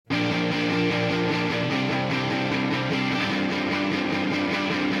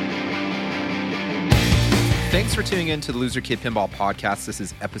Thanks for tuning in to the Loser Kid Pinball Podcast. This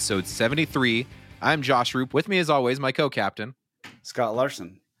is episode 73. I'm Josh Roop. With me, as always, my co-captain, Scott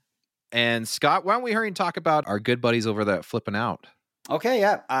Larson. And Scott, why don't we hurry and talk about our good buddies over there at Flippin' Out? Okay,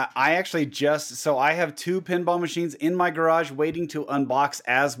 yeah. I actually I have two pinball machines in my garage waiting to unbox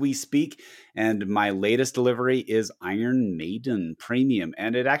as we speak. And my latest delivery is Iron Maiden Premium.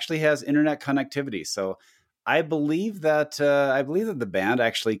 And it actually has internet connectivity. So I believe that the band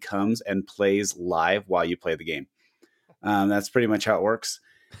actually comes and plays live while you play the game. That's pretty much how it works.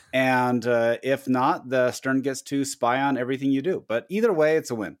 And if not, the Stern gets to spy on everything you do. But either way, it's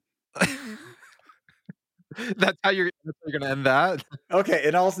a win. That's how you're going to end that? Okay,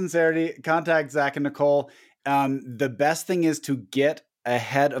 in all sincerity, contact Zach and Nicole. The best thing is to get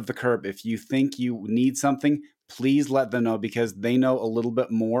ahead of the curve. If you think you need something, please let them know, because they know a little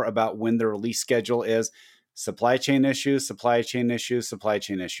bit more about when the release schedule is. Supply chain issues. And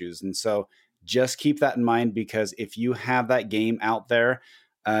so just keep that in mind, because if you have that game out there,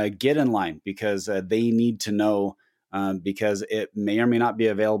 get in line, because they need to know, because it may or may not be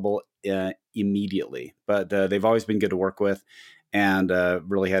available immediately. But they've always been good to work with, and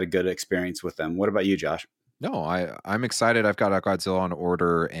really had a good experience with them. What about you, Josh? No, I'm excited. I've got a Godzilla on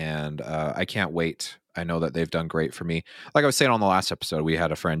order, and I can't wait. I know that they've done great for me. Like I was saying on the last episode, we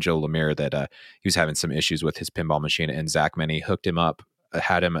had a friend, Joe Lemire, that he was having some issues with his pinball machine, and Zach Many hooked him up,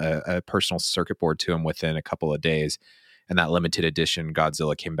 had him a personal circuit board to him within a couple of days, and that limited edition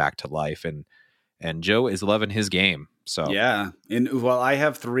Godzilla came back to life, and Joe is loving his game. So yeah, I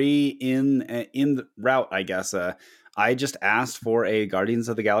have three in the route, I guess. I just asked for a Guardians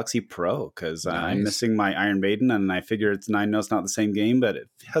of the Galaxy Pro, because Nice. I'm missing my Iron Maiden, and I figure I know it's not the same game, but it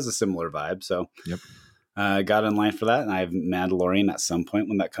has a similar vibe. So yep. Got in line for that, and I have Mandalorian at some point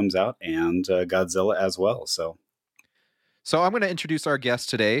when that comes out, and Godzilla as well. So I'm going to introduce our guest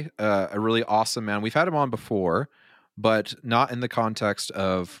today, a really awesome man. We've had him on before, but not in the context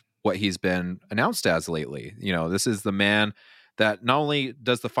of what he's been announced as lately. You know, this is the man that not only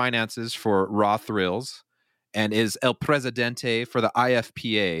does the finances for Raw Thrills and is El Presidente for the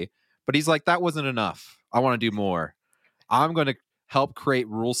IFPA, but he's like, that wasn't enough. I want to do more. I'm going to help create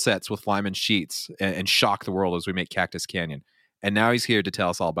rule sets with Lyman Sheets and shock the world as we make Cactus Canyon. And now he's here to tell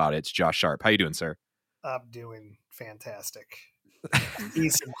us all about it. It's Josh Sharp. How you doing, sir? I'm doing fantastic.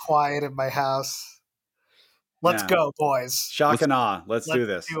 Peace and quiet in my house. Let's go, boys. Shock and awe. Let's do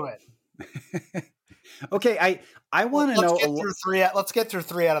this. Do it. Okay, I want to know. Let's get through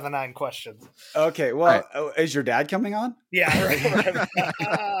 3 out of the 9 questions. Okay, well, is your dad coming on? Yeah, right.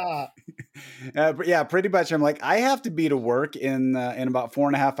 Yeah, pretty much. I'm like, I have to be to work in about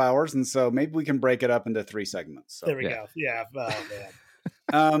 4.5 hours, and so maybe we can break it up into 3 segments. So. There we go. Yeah.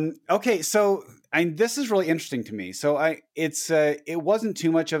 Oh, man. Okay, so this is really interesting to me. So it wasn't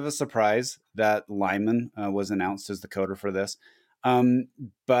too much of a surprise that Lyman was announced as the coder for this.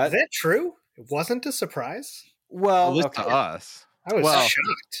 But is that true? It wasn't a surprise? Well, to us. I was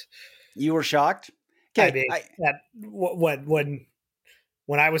shocked. You were shocked? Okay. When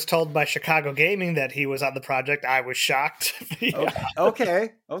I was told by Chicago Gaming that he was on the project, I was shocked. Yeah.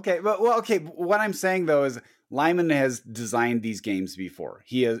 Okay. Okay. What I'm saying though is Lyman has designed these games before.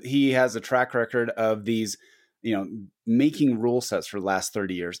 He has a track record of these, making rule sets for the last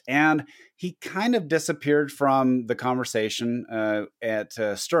 30 years. And he kind of disappeared from the conversation at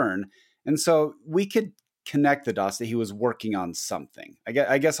Stern. And so we could connect the dots that he was working on something.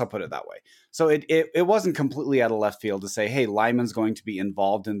 I guess I'll put it that way. So it wasn't completely out of left field to say, hey, Lyman's going to be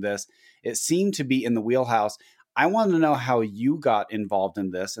involved in this. It seemed to be in the wheelhouse. I wanted to know how you got involved in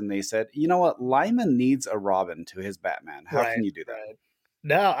this. And they said, you know what? Lyman needs a Robin to his Batman. How can you do that? Right.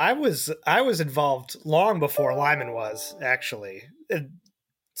 No, I was involved long before Lyman was, actually.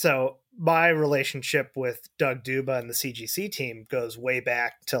 So my relationship with Doug Duba and the CGC team goes way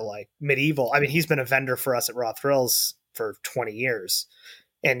back to like medieval. I mean, he's been a vendor for us at Raw Thrills for 20 years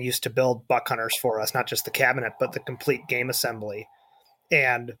and used to build Buck Hunters for us, not just the cabinet, but the complete game assembly.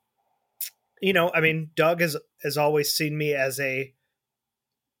 And, Doug has always seen me as a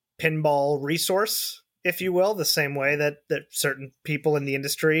pinball resource, if you will, the same way that certain people in the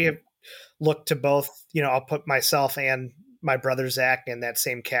industry have looked to both, I'll put myself and my brother Zach in that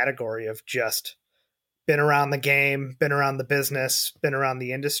same category of just been around the game, been around the business, been around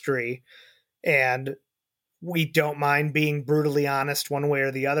the industry. And we don't mind being brutally honest one way or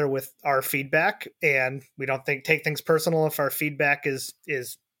the other with our feedback. And we don't take things personal if our feedback is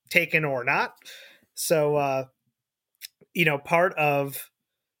taken or not. So, part of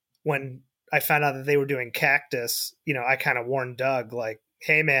when I found out that they were doing Cactus, I kind of warned Doug, like,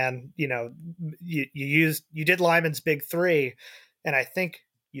 hey man, you did Lyman's Big 3. And I think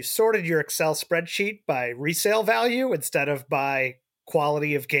you sorted your Excel spreadsheet by resale value instead of by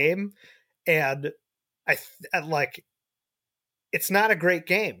quality of game. And I like, it's not a great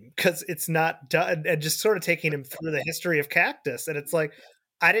game because it's not done. And just sort of taking him through the history of Cactus. And it's like,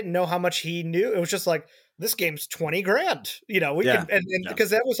 I didn't know how much he knew. It was just like, this game's 20 grand, we can, and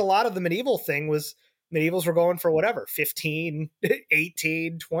because that was a lot of the medieval thing was medievals were going for whatever, 15,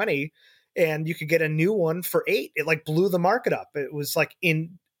 18, 20, and you could get a new one for 8. It like blew the market up. It was like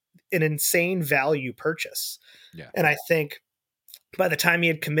an insane value purchase. Yeah. And I think by the time he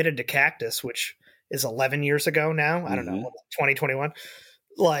had committed to Cactus, which is 11 years ago now, I don't know, 2021,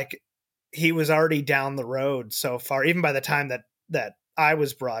 like he was already down the road so far, even by the time that I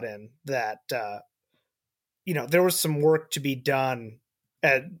was brought in, that, there was some work to be done.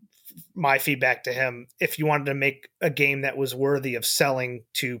 At my feedback to him, if you wanted to make a game that was worthy of selling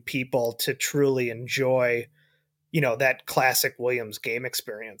to people to truly enjoy, that classic Williams game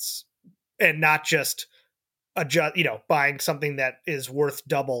experience, and not just buying something that is worth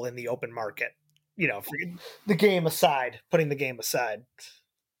double in the open market, the game aside, putting the game aside.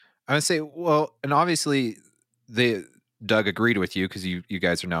 I would say, well, and obviously Doug agreed with you because you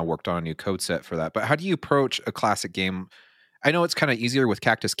guys are now worked on a new code set for that. But how do you approach a classic game? I know it's kind of easier with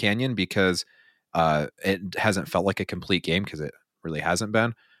Cactus Canyon because it hasn't felt like a complete game because it really hasn't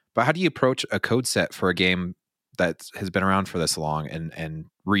been. But how do you approach a code set for a game that has been around for this long and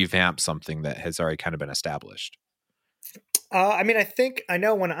revamp something that has already kind of been established? I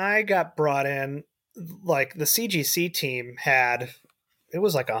know when I got brought in, like the CGC team it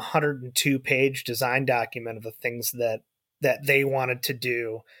was like 102-page design document of the things that they wanted to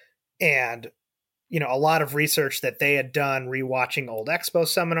do. And, a lot of research that they had done rewatching old Expo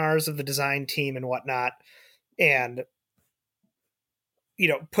seminars of the design team and whatnot. And,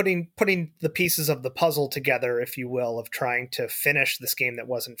 putting the pieces of the puzzle together, if you will, of trying to finish this game that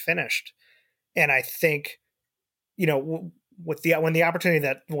wasn't finished. And I think, when the opportunity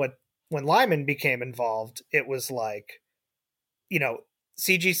when Lyman became involved, it was like,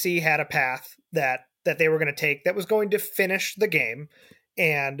 CGC had a path that they were going to take that was going to finish the game.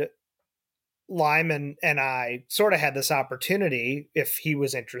 And Lyman and I sort of had this opportunity, if he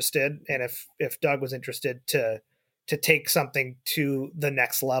was interested and if Doug was interested, to take something to the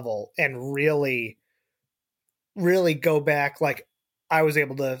next level and really, really go back. Like I was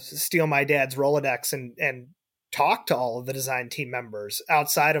able to steal my dad's Rolodex and talk to all of the design team members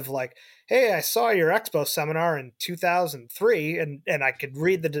outside of like, hey, I saw your Expo seminar in 2003, and I could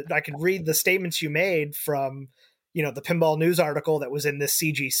read the statements you made from, the Pinball News article that was in this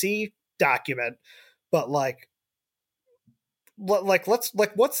CGC document. But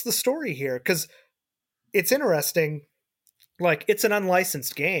what's the story here? Because it's interesting. Like it's an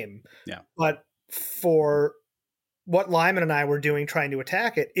unlicensed game, but for what Lyman and I were doing trying to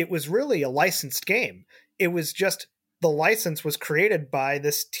attack it, it was really a licensed game. It was just the license was created by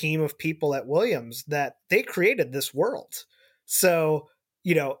this team of people at Williams that they created this world. So,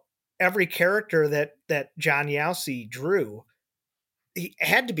 every character that John Yowsey drew, he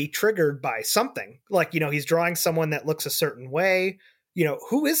had to be triggered by something. Like, he's drawing someone that looks a certain way.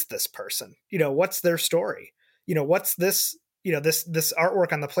 Who is this person? What's their story? What's this, this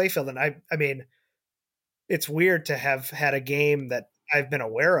artwork on the playfield? And I mean, it's weird to have had a game that I've been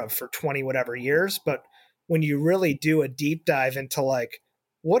aware of for 20 whatever years, but when you really do a deep dive into like,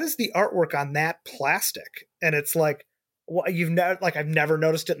 what is the artwork on that plastic? And it's like, well, I've never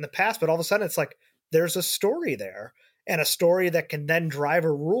noticed it in the past, but all of a sudden it's like, there's a story there, and a story that can then drive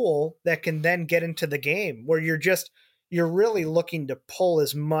a rule that can then get into the game where you're really looking to pull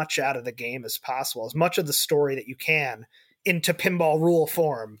as much out of the game as possible, as much of the story that you can into pinball rule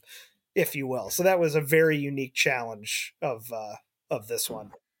form, if you will. So that was a very unique challenge of this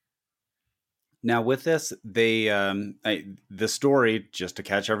one. Now with this, the story, just to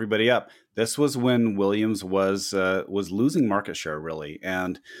catch everybody up, this was when Williams was losing market share really,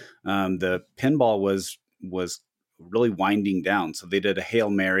 and the pinball was really winding down. So they did a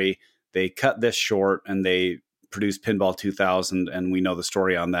Hail Mary. They cut this short and they produced Pinball 2000. And we know the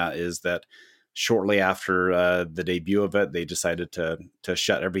story on that is that shortly after the debut of it, they decided to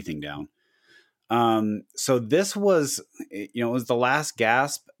shut everything down. So this was, it was the last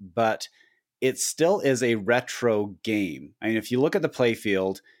gasp, but it still is a retro game. I mean, if you look at the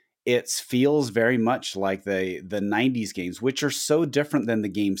playfield, it feels very much like the 90s games, which are so different than the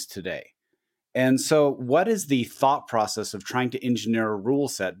games today. And so what is the thought process of trying to engineer a rule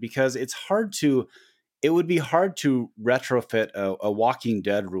set? Because it would be hard to retrofit a Walking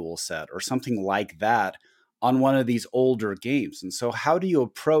Dead rule set or something like that on one of these older games. And so how do you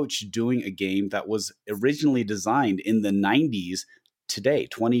approach doing a game that was originally designed in the 90s today,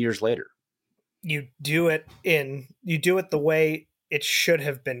 20 years later? You do it the way it should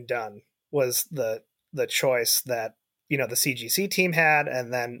have been done, was the choice that, the CGC team had,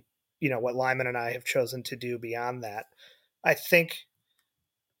 and then, what Lyman and I have chosen to do beyond that. I think,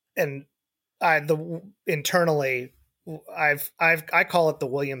 and internally, I call it the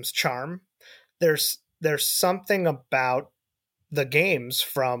Williams charm. There's something about the games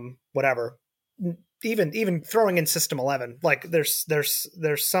from whatever, even throwing in System 11, like there's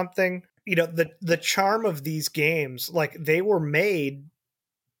something, the charm of these games, like the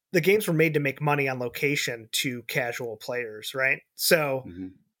games were made to make money on location to casual players, right? So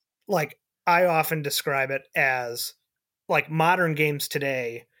like I often describe it as like modern games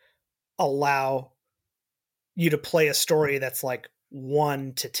today allow you to play a story that's like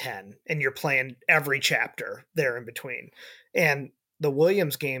 1 to 10, and you're playing every chapter there in between. And the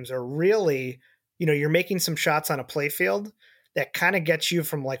Williams games are really, you're making some shots on a playfield that kind of gets you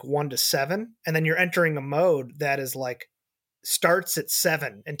from like 1 to 7, and then you're entering a mode that is like starts at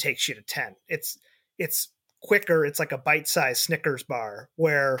 7 and takes you to 10. It's quicker. It's like a bite-sized Snickers bar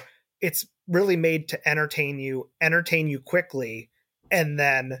where it's really made to entertain you quickly, and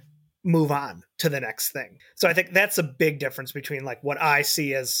then move on to the next thing. So I think that's a big difference between like what I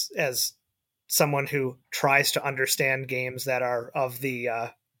see as someone who tries to understand games that are of the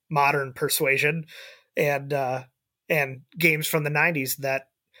modern persuasion, and games from the 90s that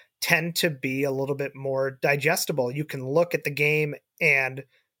tend to be a little bit more digestible. You can look at the game and,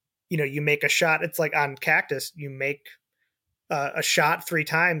 you make a shot. It's like on Cactus, you make a shot 3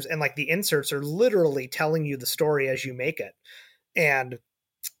 times, and like the inserts are literally telling you the story as you make it. And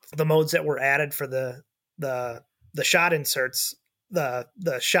the modes that were added for the shot inserts, the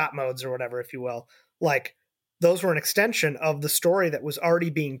shot modes or whatever, if you will, like those were an extension of the story that was already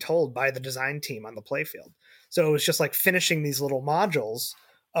being told by the design team on the playfield. So it was just like finishing these little modules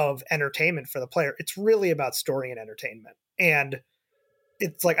of entertainment for the player. It's really about story and entertainment. And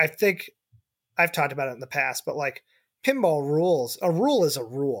it's like, I think I've talked about it in the past, but like pinball rules, a rule is a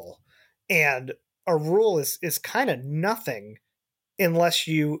rule, and a rule is kind of nothing unless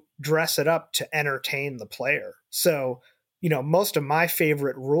you dress it up to entertain the player. So, most of my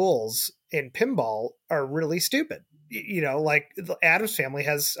favorite rules in pinball are really stupid. Like the Addams Family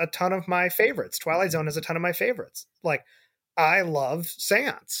has a ton of my favorites. Twilight Zone has a ton of my favorites. Like I love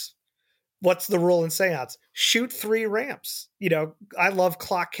Seance. What's the rule in Seance? Shoot 3 ramps. I love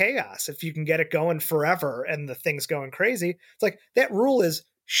Clock Chaos. If you can get it going forever and the thing's going crazy, it's like that rule is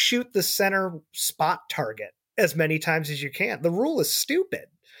shoot the center spot target as many times as you can. The rule is stupid,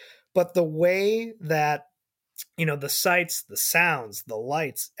 but the way that, the sights, the sounds, the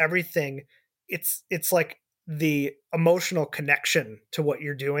lights, everything, it's like the emotional connection to what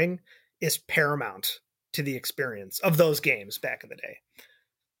you're doing is paramount to the experience of those games back in the day.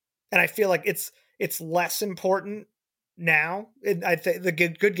 And I feel like it's less important now. And I think the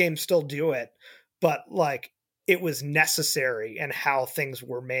good games still do it, but like it was necessary and how things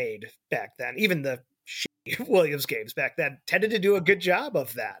were made back then. Even the Williams games back then tended to do a good job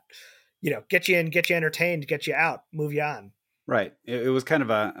of that. Get you in, get you entertained, get you out, move you on. Right. It was kind of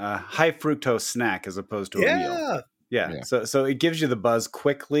a high fructose snack as opposed to a meal. Yeah. So it gives you the buzz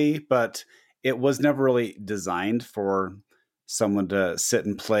quickly, but it was never really designed for someone to sit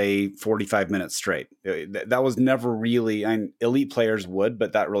and play 45 minutes straight. That was never really, elite players would,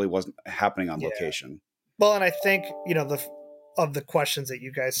 but that really wasn't happening on location. Well, and I think, of the questions that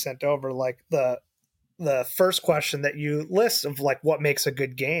you guys sent over, like the first question that you list of like what makes a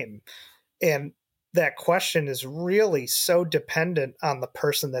good game, and that question is really so dependent on the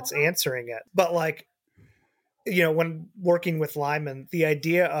person that's answering it. But like, when working with Lyman, the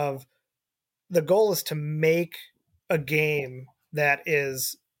idea of the goal is to make a game that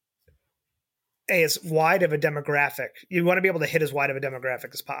is as wide of a demographic. You want to be able to hit as wide of a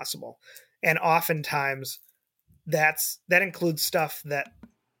demographic as possible. And oftentimes that includes stuff that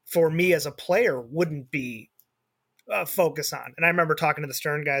for me as a player wouldn't be focus on. And I remember talking to the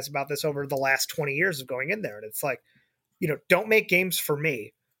Stern guys about this over the last 20 years of going in there. And it's like, don't make games for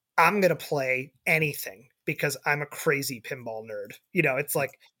me. I'm going to play anything because I'm a crazy pinball nerd. It's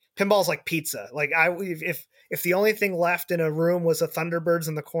like pinball's like pizza. Like if the only thing left in a room was a Thunderbirds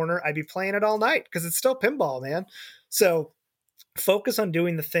in the corner, I'd be playing it all night because it's still pinball, man. So focus on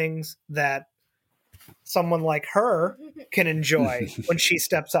doing the things that someone like her can enjoy when she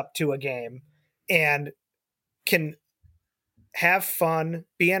steps up to a game and can have fun,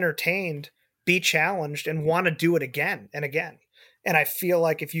 be entertained, be challenged, and want to do it again and again. And I feel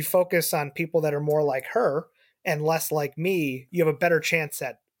like if you focus on people that are more like her and less like me, you have a better chance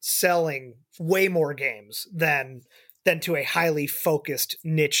at selling way more games than than to a highly focused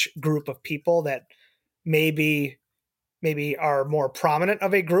niche group of people that maybe are more prominent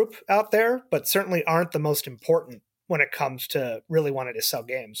of a group out there, but certainly aren't the most important when it comes to really wanting to sell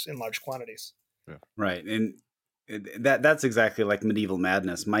games in large quantities. Yeah. Right. And that's exactly like Medieval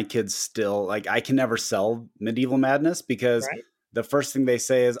Madness. My kids still, like, I can never sell Medieval Madness because the first thing they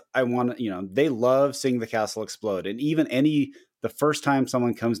say is, I want to, they love seeing the castle explode. And even the first time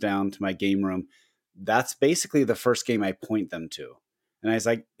someone comes down to my game room, that's basically the first game I point them to. And I was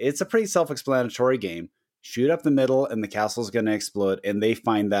like, it's a pretty self-explanatory game. Shoot up the middle and the castle's going to explode. And they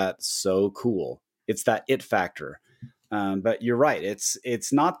find that so cool. It's that it factor. But you're right.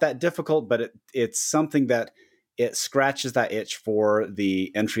 It's not that difficult, but it's something that it scratches that itch for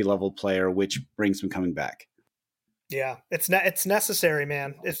the entry level player, which brings them coming back. Yeah, it's necessary,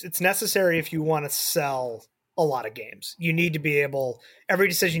 man. It's necessary if you want to sell a lot of games. You need to be able, every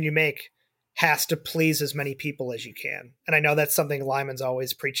decision you make has to please as many people as you can. And I know that's something Lyman's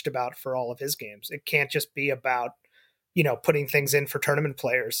always preached about for all of his games. It can't just be about, putting things in for tournament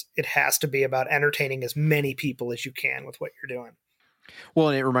players. It has to be about entertaining as many people as you can with what you're doing. Well,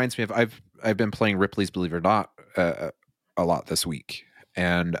 and it reminds me of, I've been playing Ripley's Believe It or Not a lot this week.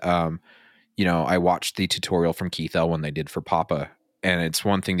 And, I watched the tutorial from Keith Elwin they did for Papa. And it's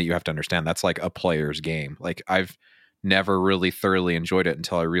one thing that you have to understand. That's like a player's game. Like, I've never really thoroughly enjoyed it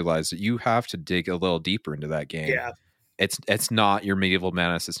until I realized that you have to dig a little deeper into that game. Yeah. It's not your Medieval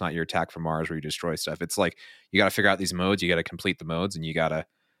Madness. It's not your Attack from Mars where you destroy stuff. It's like, you got to figure out these modes. You got to complete the modes and you got to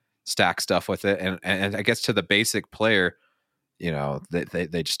stack stuff with it. And I guess to the basic player,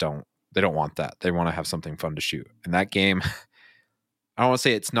 they just don't want that. They want to have something fun to shoot. And that game, I don't want to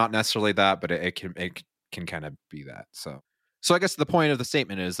say it's not necessarily that, but it can kind of be that. So I guess the point of the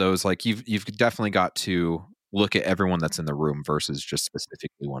statement is, though, is like, you've definitely got to look at everyone that's in the room versus just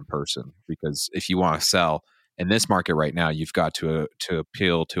specifically one person. Because if you want to sell in this market right now, you've got to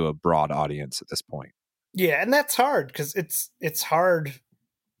appeal to a broad audience at this point. Yeah, and that's hard because it's hard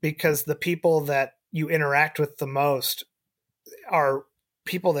because the people that you interact with the most are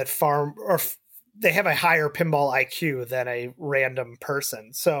people that farm, or they have a higher pinball IQ than a random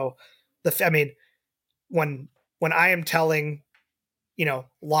person. So when I am telling,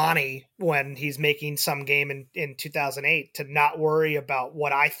 Lonnie, when he's making some game in 2008, to not worry about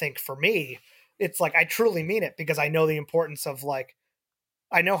what I think for me, it's like, I truly mean it, because I know the importance of, like,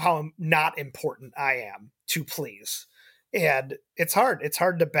 I know how not important I am to please. And it's hard. It's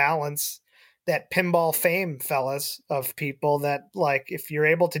hard to balance that pinball fame, fellas, of people that, like, if you're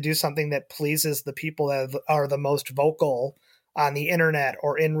able to do something that pleases the people that are the most vocal on the internet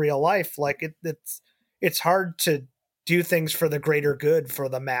or in real life, like, it's hard to do things for the greater good for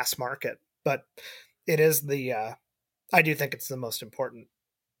the mass market. But it is I do think it's the most important.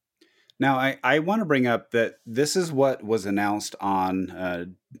 Now, I want to bring up that this is what was announced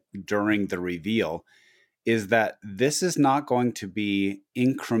on during the reveal, is that this is not going to be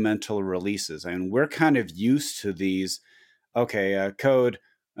incremental releases. I mean, we're kind of used to these, code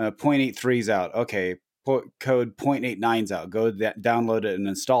 0.83 is out. Okay, code 0.89 is out. Go download it and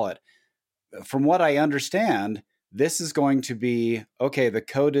install it. From what I understand, this is going to be, okay, the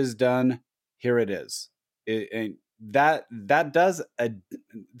code is done. Here it is. That does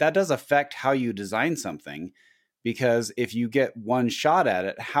affect how you design something, because if you get one shot at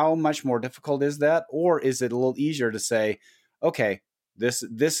it, how much more difficult is that? Or is it a little easier to say, okay, this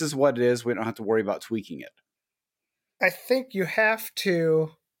is what it is. We don't have to worry about tweaking it. I think you have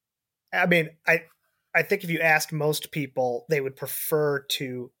to. I mean, I think if you asked most people, they would prefer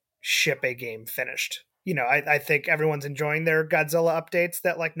to ship a game finished. I think everyone's enjoying their Godzilla updates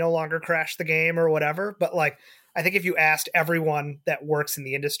that, like, no longer crash the game or whatever. But, like, I think if you asked everyone that works in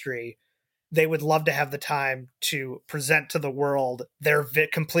the industry, they would love to have the time to present to the world their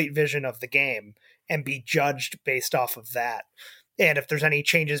complete vision of the game and be judged based off of that. And if there's any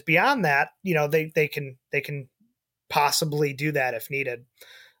changes beyond that, they can possibly do that if needed.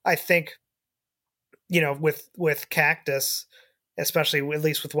 I think, with Cactus, especially at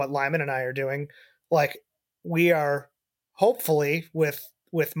least with what Lyman and I are doing, like, we are hopefully with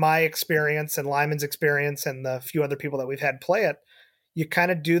my experience and Lyman's experience and the few other people that we've had play it, you kind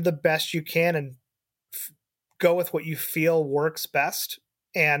of do the best you can and go with what you feel works best,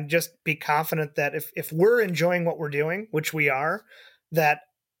 and just be confident that if we're enjoying what we're doing, which we are, that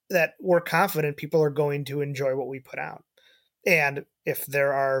we're confident people are going to enjoy what we put out. And if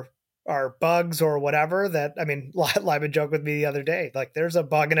there are bugs or whatever, that, I mean, Lyman joked with me the other day, like, there's a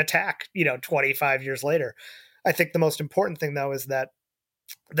bug in Attack, 25 years later. I think the most important thing, though, is that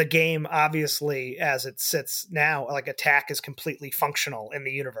the game, obviously, as it sits now, like, Attack is completely functional in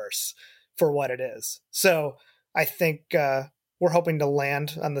the universe for what it is. So I think we're hoping to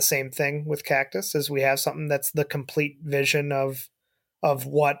land on the same thing with Cactus, as we have something that's the complete vision of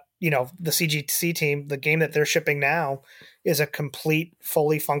what, the CGC team, the game that they're shipping now, is a complete,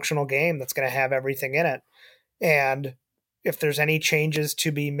 fully functional game that's going to have everything in it. And if there's any changes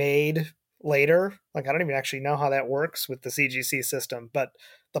to be made later, like I don't even actually know how that works with the CGC system, but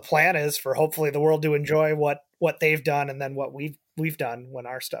the plan is for hopefully the world to enjoy what they've done and then what we've done when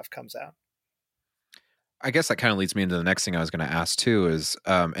our stuff comes out. I guess that kind of leads me into the next thing I was going to ask too is,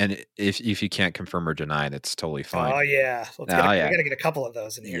 and if you can't confirm or deny, that's totally fine. Oh yeah, we gotta get a couple of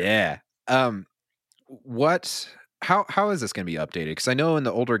those in here. Yeah. How is this going to be updated? Because I know in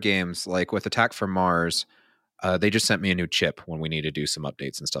the older games, like with Attack from Mars, they just sent me a new chip when we need to do some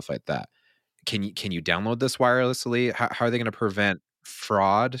updates and stuff like that. Can you download this wirelessly? How are they going to prevent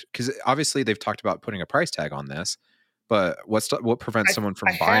fraud? Because obviously they've talked about putting a price tag on this. But what prevents someone from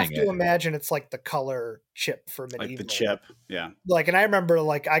buying it? I have to imagine it's like the color chip for Medieval. Like the chip, yeah. Like, and I remember,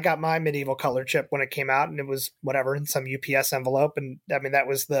 like, I got my Medieval color chip when it came out, and it was whatever in some UPS envelope, and I mean that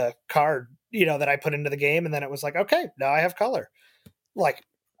was the card, that I put into the game, and then it was like, okay, now I have color. Like,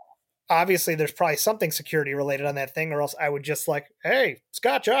 obviously, there's probably something security related on that thing, or else I would just like, hey,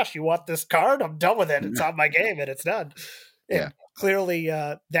 Scott, Josh, you want this card? I'm done with it. It's on my game, and it's done. Yeah. Clearly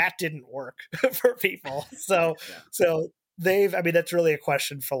that didn't work for people. So that's really a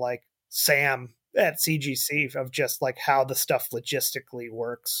question for like Sam at CGC of just like how the stuff logistically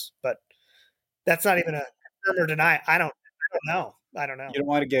works. But that's not even a confirm or deny. I don't know. You don't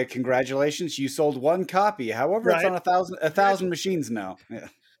want to get congratulations. You sold one copy. However, right. It's on 1,000 machines now. Yeah.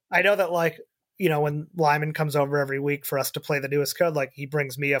 I know that like, when Lyman comes over every week for us to play the newest code, like he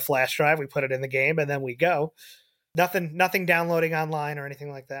brings me a flash drive, we put it in the game and then we go. Nothing downloading online or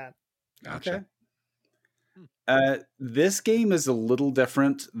anything like that. Gotcha. Okay. This game is a little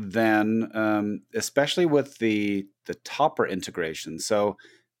different than, especially with the topper integration. So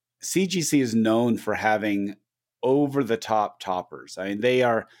CGC is known for having over-the-top toppers. I mean, they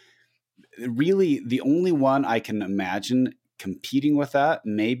are really the only one I can imagine competing with that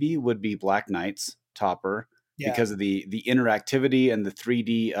maybe would be Black Knight's topper because of the interactivity and the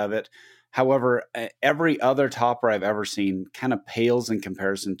 3D of it. However, every other topper I've ever seen kind of pales in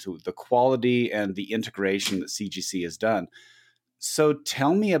comparison to the quality and the integration that CGC has done. So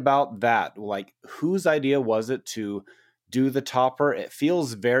tell me about that. Like, whose idea was it to do the topper? It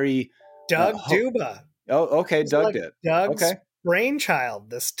feels very... Doug Duba. Oh, okay. Doug like did. Doug's brainchild,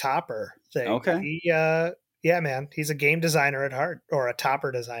 this topper thing. Okay. He, man, he's a game designer at heart, or a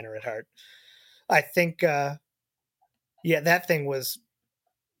topper designer at heart. I think, that thing was...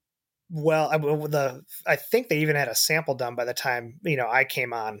 Well, I think they even had a sample done by the time, I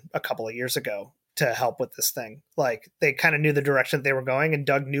came on a couple of years ago to help with this thing. Like, they kind of knew the direction that they were going, and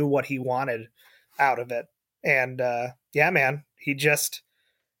Doug knew what he wanted out of it. And man, he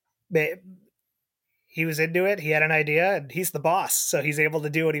was into it. He had an idea, and he's the boss, so he's able to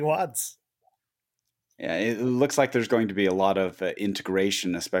do what he wants. Yeah, it looks like there's going to be a lot of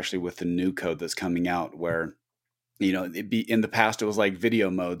integration, especially with the new code that's coming out, where it'd be in the past it was like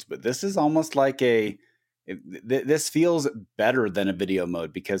video modes, but this is almost like this feels better than a video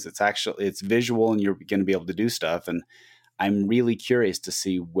mode because it's visual and you're going to be able to do stuff. And I'm really curious to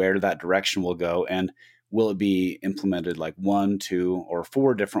see where that direction will go, and will it be implemented like 1, 2, or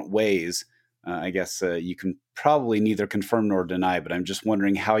 4 different ways? I guess you can probably neither confirm nor deny, but I'm just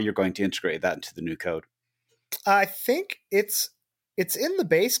wondering how you're going to integrate that into the new code. I think it's in the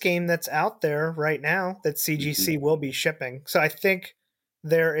base game that's out there right now that CGC will be shipping. So I think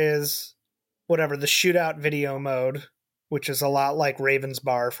there is the shootout video mode, which is a lot like Raven's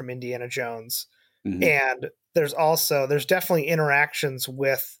Bar from Indiana Jones. Mm-hmm. And there's definitely interactions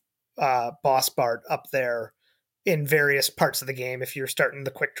with Boss Bart up there in various parts of the game if you're starting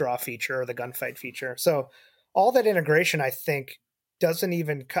the quick draw feature or the gunfight feature. So all that integration, I think, doesn't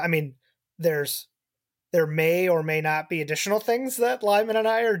even... I mean, there may or may not be additional things that Lyman and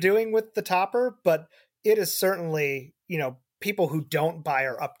I are doing with the topper, but it is certainly, people who don't buy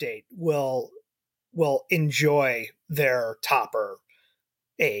or update will enjoy their topper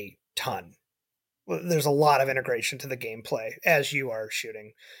a ton. There's a lot of integration to the gameplay as you are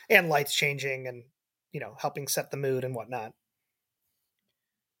shooting, and lights changing and, helping set the mood and whatnot.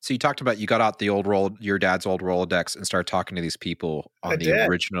 So you talked about you got out your dad's old Rolodex and started talking to these people on the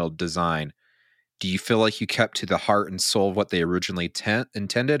original design. Do you feel like you kept to the heart and soul of what they originally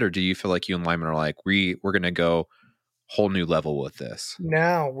intended, or do you feel like you and Lyman are like, we're going to go whole new level with this?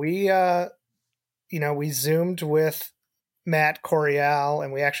 No, we zoomed with Matt Corial,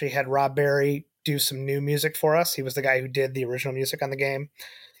 and we actually had Rob Berry do some new music for us. He was the guy who did the original music on the game.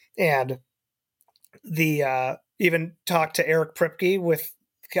 And the even talked to Eric Pripke with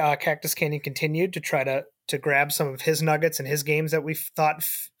Cactus Canyon Continued to try to grab some of his nuggets and his games that we thought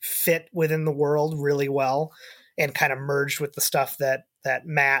fit within the world really well, and kind of merged with the stuff that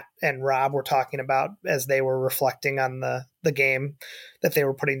Matt and Rob were talking about as they were reflecting on the game that they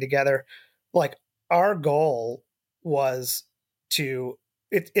were putting together. Like, our goal was to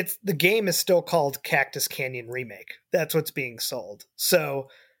it's the game is still called Cactus Canyon Remake. That's what's being sold. So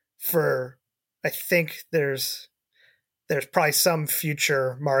I think there's probably some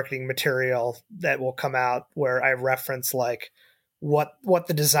future marketing material that will come out where I reference like what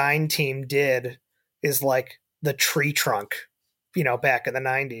the design team did is like the tree trunk, back in the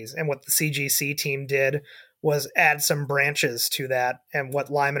 90s. And what the CGC team did was add some branches to that. And what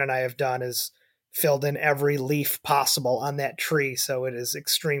Lyman and I have done is filled in every leaf possible on that tree. So it is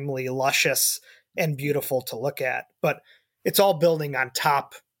extremely luscious and beautiful to look at. But it's all building on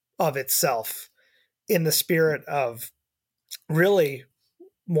top of itself in the spirit of really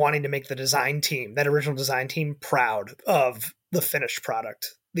wanting to make the design team, that original design team, proud of the finished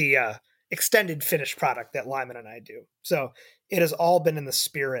product, the extended finished product that Lyman and I do. So it has all been in the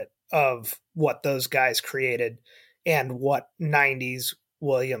spirit of what those guys created and what 90s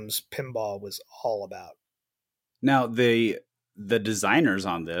Williams pinball was all about. Now, the designers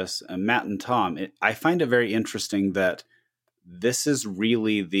on this, Matt and Tom, I find it very interesting that this is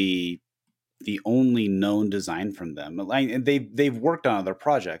really the only known design from them. And they've worked on other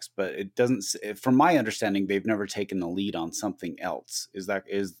projects, but it doesn't. From my understanding, they've never taken the lead on something else. Is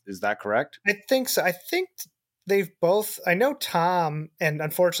that correct? I think so. I think they've both. I know Tom, and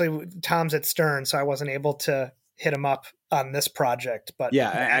unfortunately, Tom's at Stern, so I wasn't able to hit him up on this project. But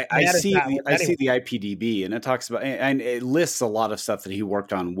yeah, I see the IPDB, and it talks about, and it lists a lot of stuff that he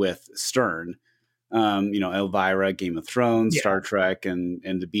worked on with Stern. Elvira, Game of Thrones, Star Trek, and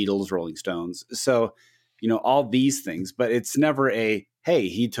the Beatles, Rolling Stones. So, all these things, but it's never hey,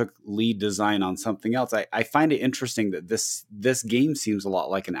 he took lead design on something else. I find it interesting that this game seems a lot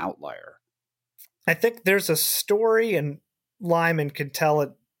like an outlier. I think there's a story, and Lyman could tell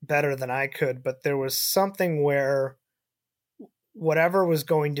it better than I could, but there was something where whatever was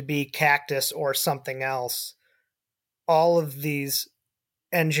going to be Cactus or something else, all of these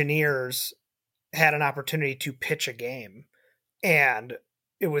engineers had an opportunity to pitch a game. And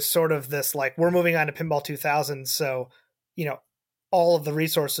it was sort of this, like, we're moving on to Pinball 2000. So, all of the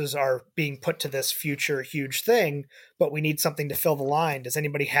resources are being put to this future huge thing, but we need something to fill the line. Does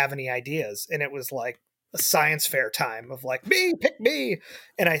anybody have any ideas? And it was like a science fair time of like, pick me.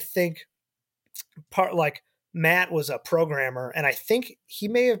 And I think Matt was a programmer, and I think he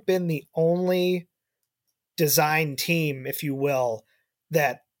may have been the only design team, if you will,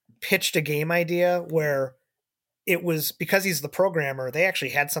 that pitched a game idea where it was, because he's the programmer, they actually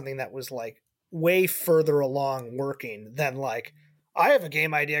had something that was like way further along working than like, I have a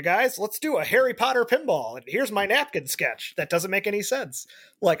game idea, guys, let's do a Harry Potter pinball and here's my napkin sketch. That doesn't make any sense.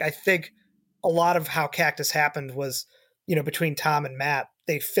 Like, I think a lot of how Cactus happened was, between Tom and Matt,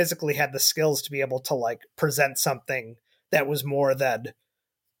 they physically had the skills to be able to like present something that was more than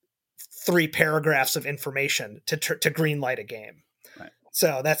 3 paragraphs of information to greenlight a game. Right.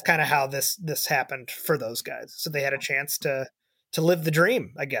 So that's kind of how this happened for those guys. So they had a chance to live the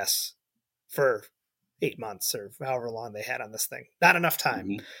dream, I guess, for 8 months or however long they had on this thing. Not enough time.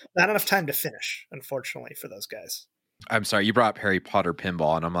 Mm-hmm. Not enough time to finish, unfortunately, for those guys. I'm sorry, you brought up Harry Potter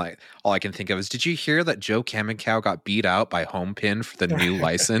pinball, and I'm like, all I can think of is, did you hear that Joe Kaminkow got beat out by Home Pin for the new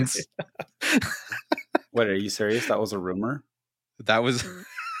license? What, are you serious? That was a rumor? That was...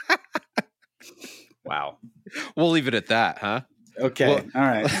 Wow. We'll leave it at that, huh? Okay. Well, all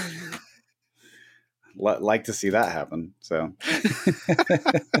right. Like to see that happen. So.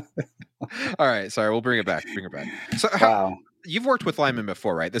 All right. Sorry. We'll bring it back. So wow. You've worked with Lyman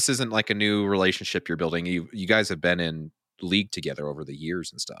before, right? This isn't like a new relationship you're building. You guys have been in league together over the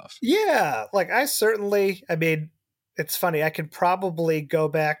years and stuff. Yeah. Like, I mean, it's funny. I could probably go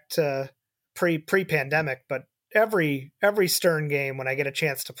back to pre-pandemic, but every Stern game, when I get a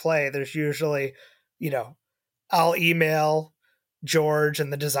chance to play, there's usually, I'll email George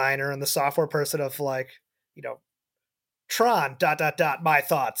and the designer and the software person of like, Tron ... my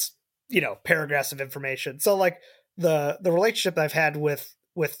thoughts, paragraphs of information. So like the relationship I've had with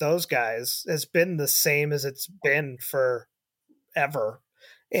those guys has been the same as it's been forever.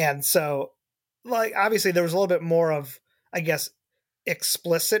 And so, like, obviously there was a little bit more of, I guess,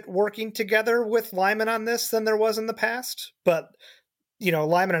 explicit working together with Lyman on this than there was in the past. But,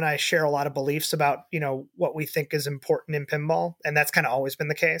 Lyman and I share a lot of beliefs about, what we think is important in pinball. And that's kind of always been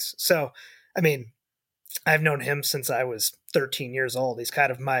the case. So, I mean, I've known him since I was 13 years old. He's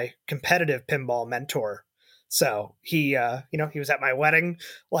kind of my competitive pinball mentor. So he, he was at my wedding.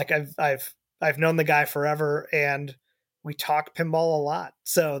 Like I've known the guy forever, and we talk pinball a lot.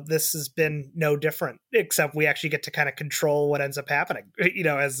 So this has been no different, except we actually get to kind of control what ends up happening,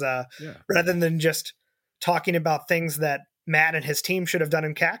 as rather than just talking about things that Matt and his team should have done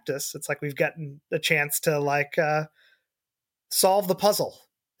in Cactus. It's like we've gotten a chance to solve the puzzle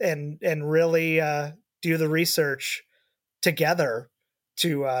and really do the research together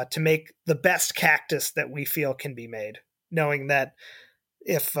to make the best Cactus that we feel can be made, knowing that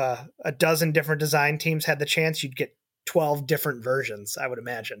if a dozen different design teams had the chance, you'd get 12 different versions, I would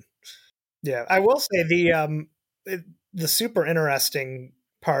imagine. Yeah, I will say the super interesting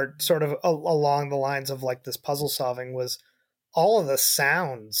part, sort of along the lines of like this puzzle solving, was all of the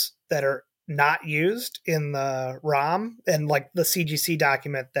sounds that are not used in the ROM, and like the CGC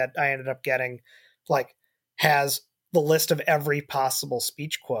document that I ended up getting, like, has the list of every possible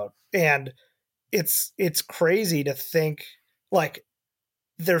speech quote. And it's crazy to think, like,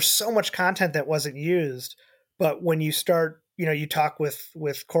 there's so much content that wasn't used, but when you start, you talk with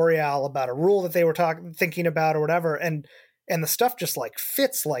Corial about a rule that they were thinking about or whatever, and the stuff just like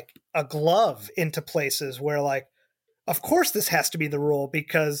fits like a glove into places where, like, of course this has to be the rule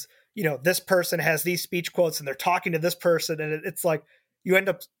because, this person has these speech quotes and they're talking to this person, and it's like you end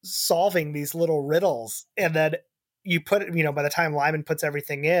up solving these little riddles, and then you put it, by the time Lyman puts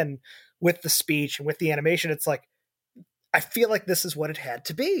everything in with the speech and with the animation, it's like, I feel like this is what it had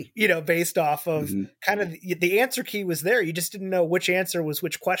to be, based off of kind of the answer key was there. You just didn't know which answer was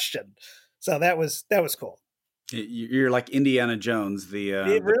which question. So that was cool. You're like Indiana Jones, the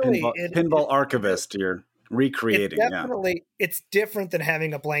pinball, pinball archivist. You're recreating. It's different than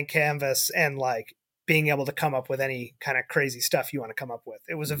having a blank canvas and like being able to come up with any kind of crazy stuff you want to come up with.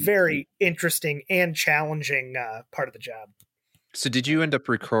 It was a very interesting and challenging part of the job. So did you end up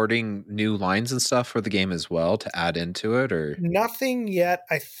recording new lines and stuff for the game as well to add into it, or nothing yet?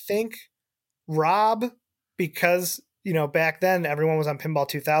 I think Rob, because back then everyone was on Pinball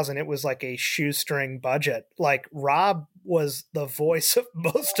 2000, it was like a shoestring budget. Like, Rob was the voice of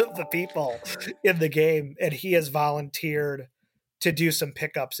most of the people in the game, and he has volunteered to do some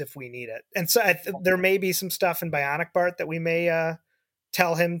pickups if we need it. And so there may be some stuff in Bionic Bart that we may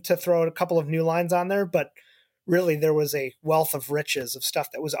tell him to throw a couple of new lines on there, but really there was a wealth of riches of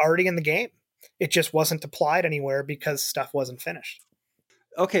stuff that was already in the game. It just wasn't applied anywhere because stuff wasn't finished.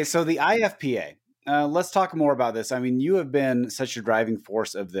 Okay, so the IFPA. Let's talk more about this. I mean, you have been such a driving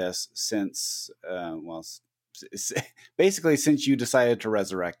force of this since, basically since you decided to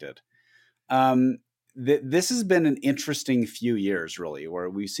resurrect it. This has been an interesting few years, really, where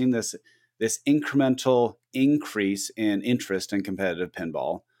we've seen this incremental increase in interest in competitive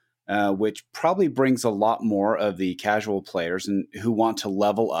pinball, which probably brings a lot more of the casual players and who want to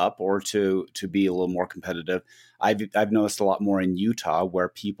level up or to be a little more competitive. I've noticed a lot more in Utah where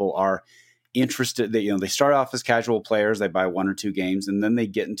people are interested. They start off as casual players, they buy one or two games, and then they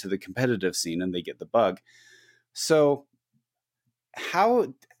get into the competitive scene and they get the bug. So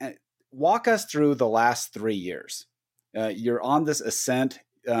walk us through the last 3 years. You're on this ascent.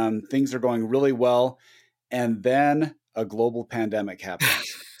 Things are going really well. And then a global pandemic happens.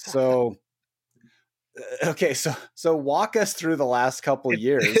 So, okay. So walk us through the last couple of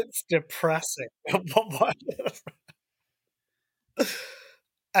years. It's depressing.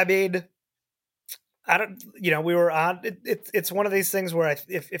 I mean, I don't, we were on, it's one of these things where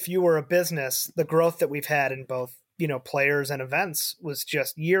if you were a business, the growth that we've had in both, players and events was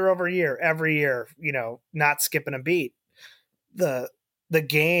just year over year, every year, not skipping a beat. The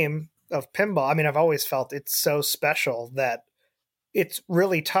game of pinball, I mean, I've always felt it's so special that it's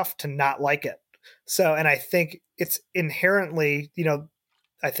really tough to not like it. So, and I think it's inherently,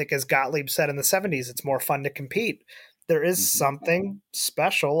 I think as Gottlieb said in the 70s, it's more fun to compete. There is something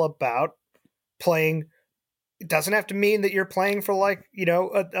special about playing. It doesn't have to mean that you're playing for like,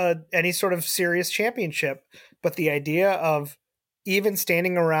 any sort of serious championship, but the idea of even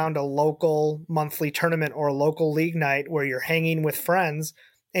standing around a local monthly tournament or a local league night where you're hanging with friends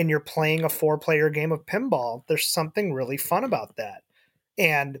and you're playing a 4-player game of pinball, there's something really fun about that.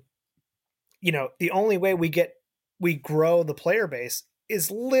 And, the only way we grow the player base is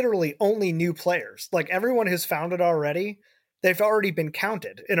literally only new players. Like, everyone who's found it already, they've already been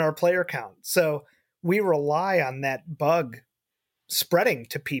counted in our player count. So we rely on that bug spreading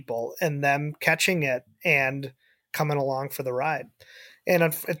to people and them catching it and coming along for the ride.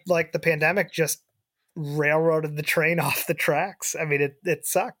 And like the pandemic just railroaded the train off the tracks. I mean, it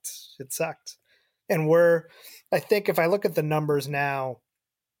sucked. It sucked. And I think if I look at the numbers now,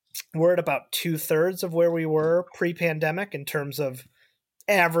 we're at about 2/3 of where we were pre-pandemic in terms of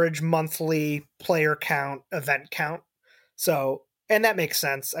average monthly player count, event count. So, and that makes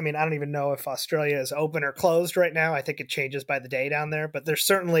sense. I mean, I don't even know if Australia is open or closed right now. I think it changes by the day down there, but there's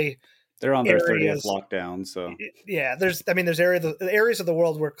certainly They're on their 30th areas. lockdown, so Yeah, there's areas of the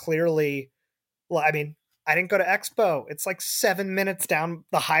world where clearly, well, I mean, I didn't go to Expo. It's like 7 minutes down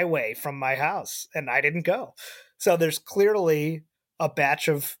the highway from my house, and I didn't go. So there's clearly a batch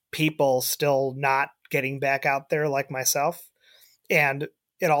of people still not getting back out there like myself. And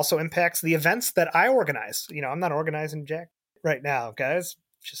it also impacts the events that I organize. You know, I'm not organizing jack right now, guys.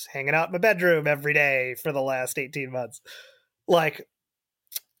 Just hanging out in my bedroom every day for the last 18 months. Like,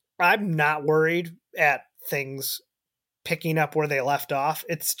 I'm not worried at things picking up where they left off.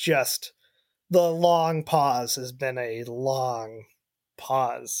 It's just the long pause has been a long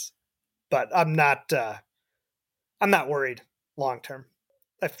pause. But I'm not worried long term.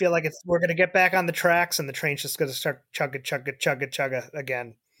 I feel like we're going to get back on the tracks and the train's just going to start chugga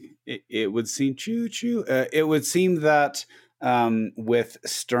again. It would seem choo-choo. It would seem that with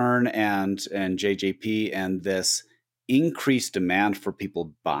Stern and JJP and this increased demand for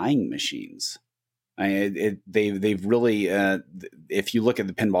people buying machines, they've really, if you look at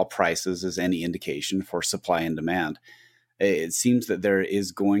the pinball prices as any indication for supply and demand, it seems that there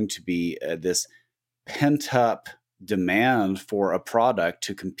is going to be this pent-up demand for a product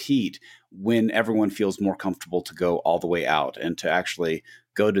to compete when everyone feels more comfortable to go all the way out and to actually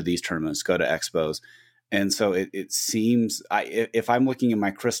go to these tournaments, go to expos. And so it seems, if I'm looking in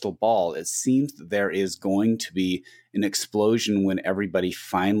my crystal ball, it seems that there is going to be an explosion when everybody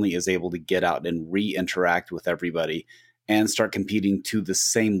finally is able to get out and re-interact with everybody and start competing to the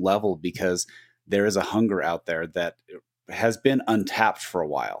same level, because there is a hunger out there that has been untapped for a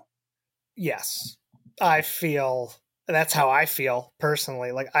while. Yes. That's how I feel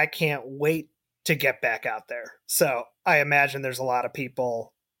personally. Like, I can't wait to get back out there. So I imagine there's a lot of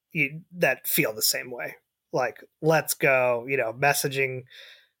people that feel the same way. Like, let's go, messaging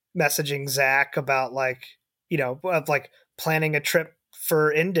Zach about like planning a trip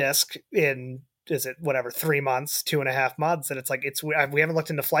for Indisc in, is it whatever, 3 months, 2.5 months. And it's like, we haven't looked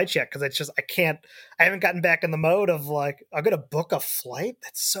into flights yet. Cause it's just, I haven't gotten back in the mode of like, I'm going to book a flight.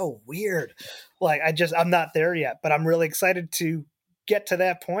 That's so weird. Like, I'm not there yet, but I'm really excited to get to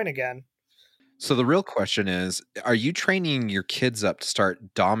that point again. So the real question is, are you training your kids up to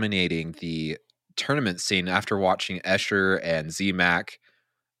start dominating the tournament scene after watching Escher and ZMac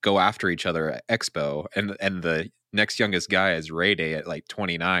go after each other at Expo, and the next youngest guy is Ray Day at like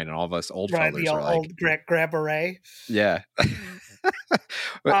 29, and all of us old fellas are like, old grab a Ray. Yeah.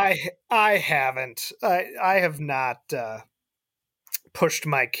 I haven't. I have not pushed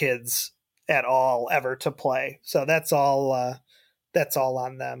my kids at all ever to play. So that's all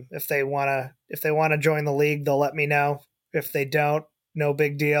on them. If they want to join the league, they'll let me know. If they don't, no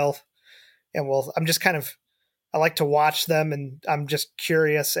big deal. And I'm just I like to watch them, and I'm just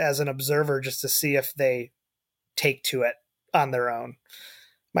curious as an observer just to see if they take to it on their own.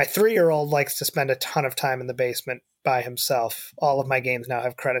 My 3-year-old likes to spend a ton of time in the basement by himself. All of my games now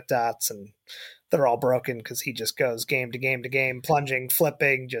have credit dots, and they're all broken because he just goes game to game to game, plunging,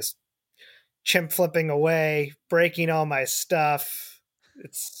 flipping, just chimp flipping away, breaking all my stuff.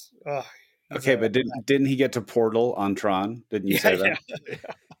 It's okay, but didn't he get to Portal on Tron? Didn't you say that? Yeah.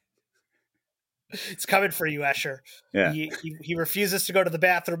 It's coming for you, Escher. Yeah. He refuses to go to the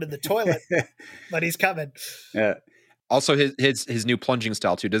bathroom and the toilet, but he's coming. Yeah. Also, his new plunging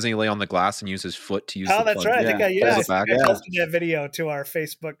style too. Doesn't he lay on the glass and use his foot to use? Oh, that's right. Yeah. I posted that video to our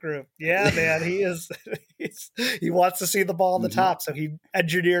Facebook group. Yeah, man, he is. He wants to see the ball on the top, so he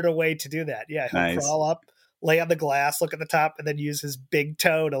engineered a way to do that. Yeah, he'll crawl up, lay on the glass, look at the top, and then use his big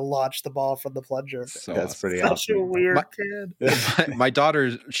toe to launch the ball from the plunger. So that's pretty Such awesome. a weird kid. My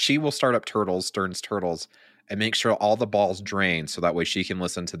daughter, she will start up Stern's Turtles, and make sure all the balls drain, so that way she can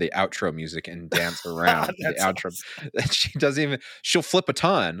listen to the outro music and dance around the outro. Awesome. She doesn't even. She'll flip a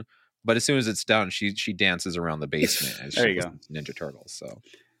ton, but as soon as it's done, she dances around the basement as there she you go. Ninja Turtles.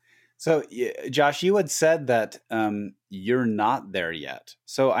 So, Josh, you had said that you're not there yet.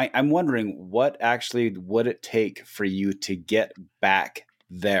 So I'm wondering, what actually would it take for you to get back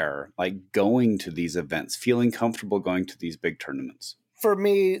there, like going to these events, feeling comfortable going to these big tournaments? For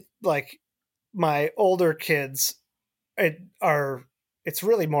me, like my older kids, it's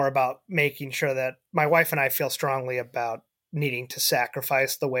really more about making sure that my wife and I feel strongly about needing to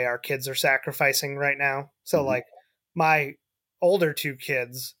sacrifice the way our kids are sacrificing right now. So like my older 2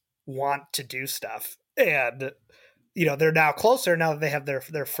 kids want to do stuff, and they're now closer now that they have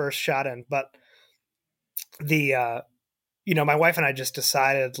their first shot in, but the my wife and I just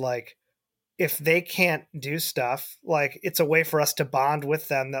decided, like, if they can't do stuff, like, it's a way for us to bond with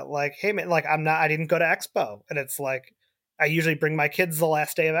them that, like, hey man, like, I didn't go to Expo. And it's like, I usually bring my kids the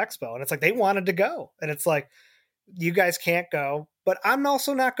last day of Expo, and it's like, they wanted to go. And it's like, you guys can't go, but I'm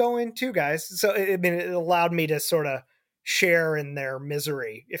also not going too, guys. So it allowed me to sort of share in their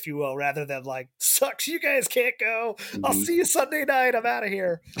misery, if you will, rather than like, sucks, you guys can't go. I'll see you Sunday night. I'm out of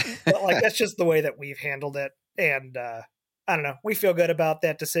here. But like, that's just the way that we've handled it. And I don't know. We feel good about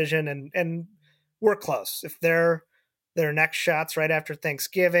that decision, and we're close. If their next shot's right after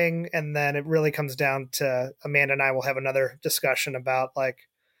Thanksgiving, and then it really comes down to Amanda and I will have another discussion about, like,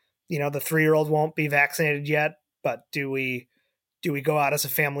 the 3-year-old won't be vaccinated yet, but do we go out as a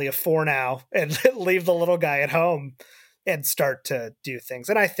family of 4 now and leave the little guy at home and start to do things?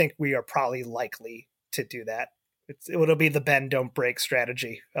 And I think we are probably likely to do that. It'll be the bend don't break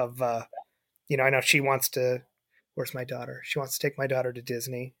strategy of, I know she wants to. Where's my daughter? She wants to take my daughter to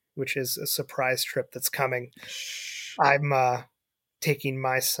Disney, which is a surprise trip that's coming. I'm taking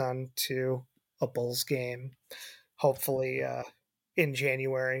my son to a Bulls game, hopefully in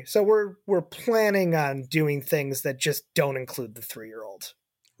January. So we're planning on doing things that just don't include the 3-year-old.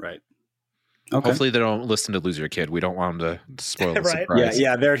 Right. Okay. Hopefully they don't listen to Lose Your Kid. We don't want them to spoil the right? surprise.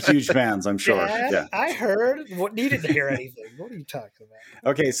 Yeah, they're huge fans, I'm sure. Dad, yeah. I heard. What needed to hear anything? What are you talking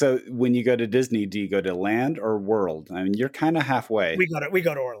about? Okay, so when you go to Disney, do you go to Land or World? I mean, you're kind of halfway. We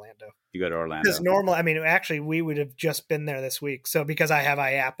go to Orlando. You go to Orlando. Because normally, I mean, actually, we would have just been there this week. So because I have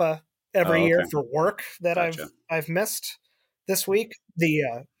IAPA every year for work that I've missed this week,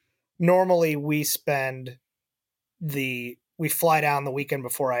 normally we we fly down the weekend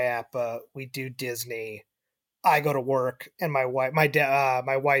before IAPA. We do Disney. I go to work, and my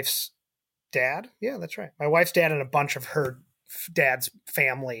wife's dad. Yeah, that's right. My wife's dad and a bunch of her dad's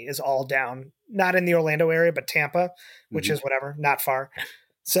family is all down, not in the Orlando area, but Tampa, which is whatever, not far.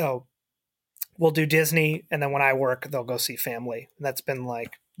 So we'll do Disney, and then when I work, they'll go see family. And that's been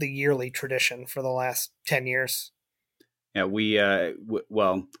like the yearly tradition for the last 10 years. Yeah, we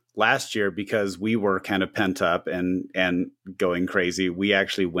last year, because we were kind of pent up and going crazy, we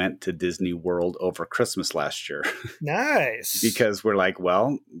actually went to Disney World over Christmas last year. Nice. Because we're like,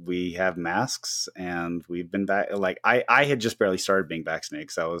 well, we have masks and we've been back. Like I had just barely started being vaccinated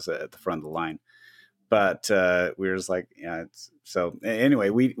because I was at the front of the line. But we were just like, yeah. So anyway,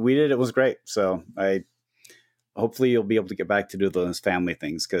 we did. It was great. So hopefully you'll be able to get back to do those family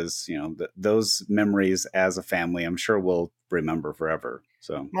things, because those memories as a family, I'm sure we'll remember forever.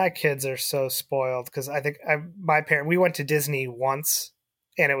 So my kids are so spoiled because I think we went to Disney once,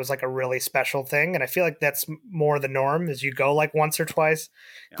 and it was like a really special thing. And I feel like that's more the norm, is you go like once or twice.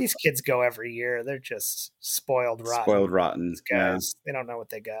 Yeah. These kids go every year. They're just spoiled rotten. Spoiled rotten. These guys, They don't know what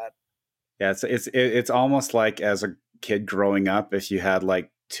they got. Yeah, it's almost like as a kid growing up, if you had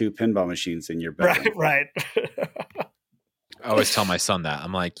like 2 pinball machines in your bedroom. Right. I always tell my son that.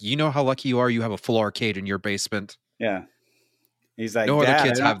 I'm like, you know how lucky you are you have a full arcade in your basement? Yeah. He's like, no other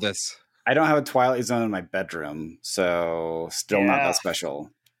kids have this. I don't have a Twilight Zone in my bedroom, so still not that special.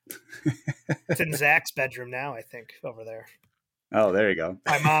 It's in Zach's bedroom now, I think, over there. Oh, there you go.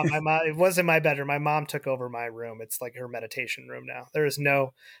 My mom, it was in my bedroom. My mom took over my room. It's like her meditation room now. There is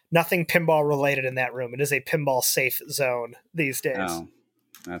nothing pinball related in that room. It is a pinball safe zone these days. Oh,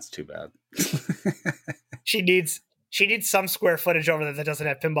 that's too bad. She needs some square footage over there that doesn't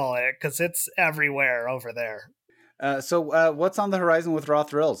have pinball in it, because it's everywhere over there. So what's on the horizon with Raw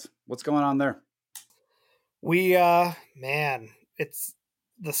Thrills? What's going on there? We, it's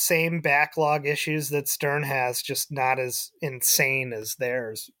the same backlog issues that Stern has, just not as insane as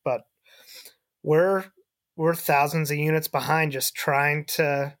theirs. But we're thousands of units behind, just trying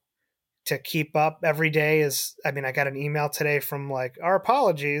to keep up. Every day I got an email today from like, our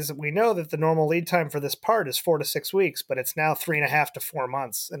apologies. We know that the normal lead time for this part is 4 to 6 weeks, but it's now 3.5 to 4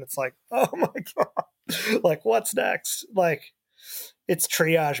 months. And it's like, oh my God, like what's next? Like it's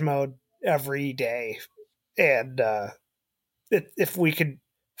triage mode every day. And if we could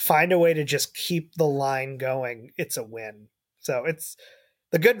find a way to just keep the line going, it's a win. So it's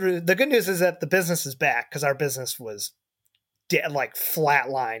the good news is that the business is back, because our business was dead, like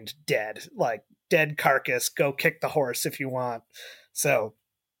flatlined, dead carcass. Go kick the horse if you want. So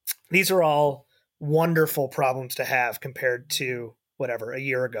these are all wonderful problems to have compared to whatever, a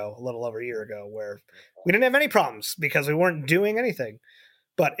little over a year ago, where we didn't have any problems because we weren't doing anything.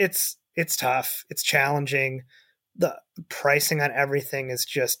 But it's tough. It's challenging. The pricing on everything is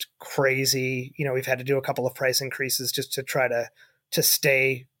just crazy. We've had to do a couple of price increases just to try to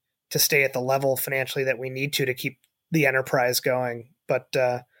stay at the level financially that we need to keep the enterprise going. But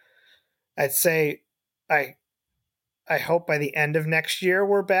I'd say I I hope by the end of next year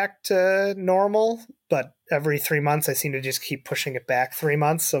we're back to normal. But every 3 months, I seem to just keep pushing it back 3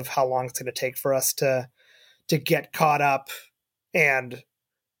 months of how long it's going to take for us to get caught up and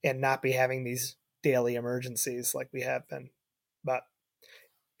not be having these daily emergencies like we have been. But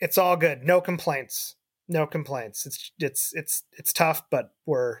it's all good. No complaints. No complaints. It's tough, but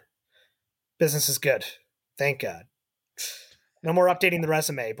business is good. Thank God. No more updating the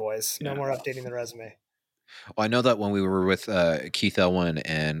resume, boys. No more updating the resume. Well, I know that when we were with Keith Elwin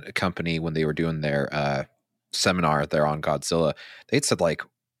and a company, when they were doing their seminar there on Godzilla, they'd said like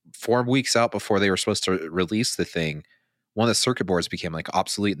 4 weeks out before they were supposed to release the thing, one of the circuit boards became like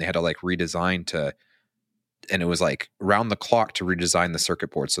obsolete and they had to like redesign and it was like round the clock to redesign the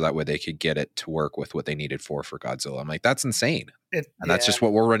circuit board so that way they could get it to work with what they needed for Godzilla. I'm like, that's insane. That's just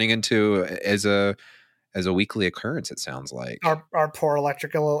what we're running into as a weekly occurrence, it sounds like. Our poor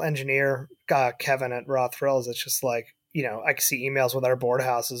electrical engineer, Kevin at Raw Thrills, it's just like, I can see emails with our board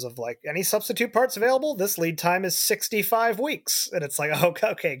houses of like, any substitute parts available? This lead time is 65 weeks. And it's like,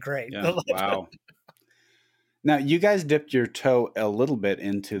 okay, great. Yeah, wow. Now, you guys dipped your toe a little bit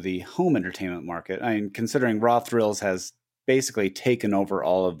into the home entertainment market. I mean, considering Raw Thrills has basically taken over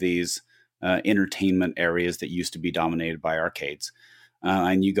all of these entertainment areas that used to be dominated by arcades.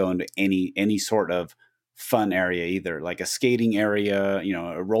 And you go into any sort of fun area, either like a skating area,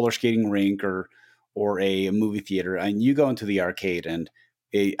 a roller skating rink or a movie theater. And you go into the arcade and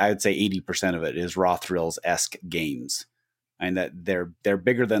I would say 80% of it is Raw Thrills-esque games. And that they're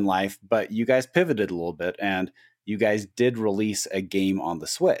bigger than life, but you guys pivoted a little bit, and you guys did release a game on the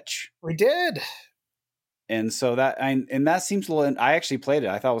Switch. We did, and so that seems a little. I actually played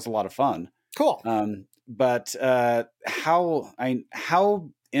it. I thought it was a lot of fun. Cool. But how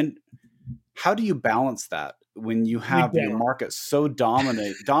do you balance that when you have your market so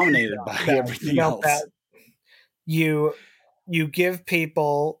dominated by everything else? You give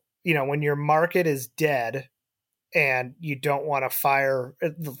people, when your market is dead. And you don't want to fire,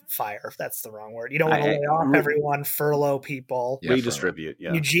 that's the wrong word. You don't want to lay off everyone, furlough people. Redistribute,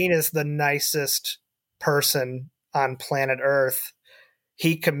 yeah. Eugene is the nicest person on planet Earth.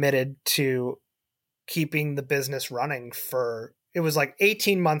 He committed to keeping the business running it was like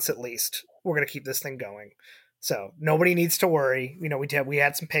 18 months at least. We're going to keep this thing going. So nobody needs to worry. We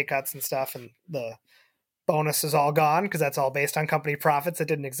had some pay cuts and stuff, and the bonus is all gone because that's all based on company profits that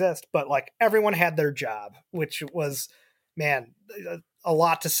didn't exist. But like everyone had their job, which was, man, a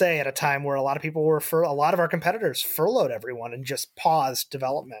lot to say at a time where a lot of people a lot of our competitors furloughed everyone and just paused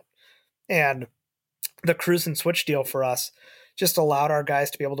development. And the Cruise and Switch deal for us just allowed our guys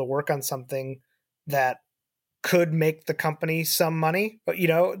to be able to work on something that could make the company some money. But,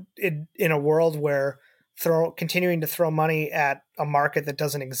 in a world where continuing to throw money at a market that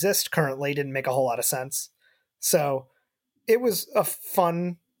doesn't exist currently didn't make a whole lot of sense. So it was a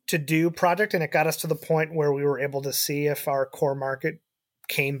fun to do project, and it got us to the point where we were able to see if our core market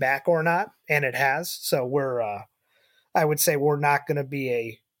came back or not, and it has. So I would say we're not going to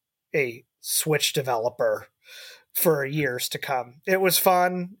be a Switch developer for years to come. It was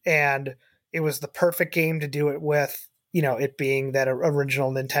fun, and it was the perfect game to do it with, it being that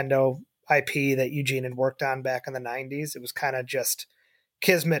original Nintendo IP that Eugene had worked on back in the 90s. It was kind of just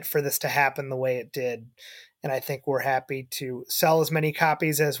kismet for this to happen the way it did. And I think we're happy to sell as many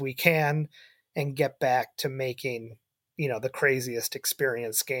copies as we can and get back to making, the craziest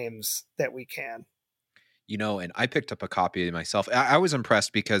experience games that we can. And I picked up a copy myself. I was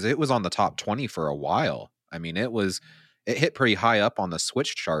impressed because it was on the top 20 for a while. I mean, it hit pretty high up on the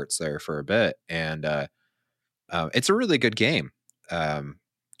Switch charts there for a bit. And it's a really good game.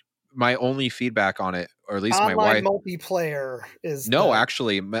 My only feedback on it, or at least online my wife multiplayer is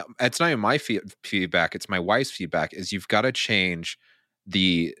actually it's not even my feedback, it's my wife's feedback, is you've got to change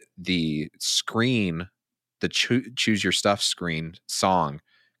the screen, the choose your stuff screen song,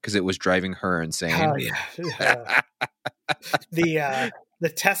 because it was driving her insane. Oh, yeah. The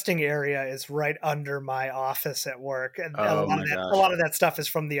testing area is right under my office at work, and a lot of that stuff is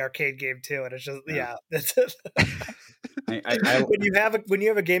from the arcade game too. And it's just when you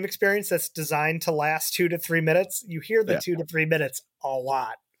have a game experience that's designed to last 2 to 3 minutes, you hear the 2 to 3 minutes a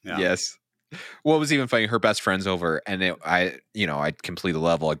lot. Yeah. Yes. What was even funny, her best friend's over, and I'd complete the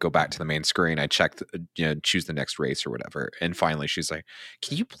level, I'd go back to the main screen, I check, choose the next race or whatever, and finally she's like,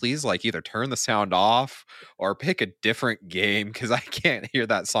 can you please like either turn the sound off or pick a different game, because I can't hear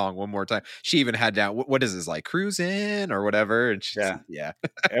that song one more time. She even had down, what is this, like Cruisin' or whatever, and she's yeah.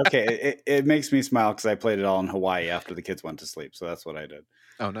 Okay, it makes me smile because I played it all in Hawaii after the kids went to sleep, so that's what I did.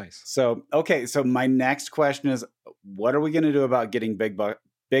 Oh, nice. So my next question is, what are we going to do about getting big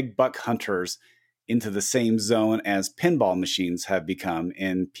buck hunters into the same zone as pinball machines have become,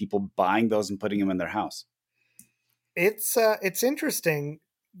 and people buying those and putting them in their house. It's interesting.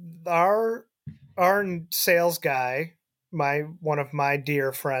 Our sales guy, one of my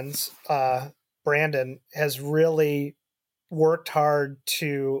dear friends, Brandon, has really worked hard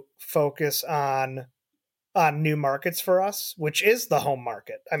to focus on new markets for us, which is the home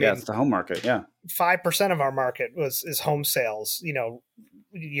market. I mean, it's the home market. Yeah, 5% of our market is home sales,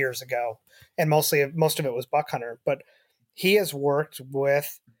 years ago, and most of it was buck hunter. But he has worked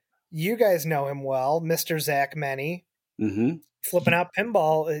with, you guys know him well, Mr. Zach Meny, flipping out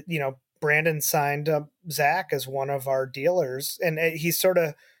pinball. Brandon signed up Zach as one of our dealers, and he's sort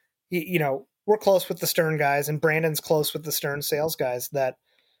of, we're close with the Stern guys, and Brandon's close with the Stern sales guys, that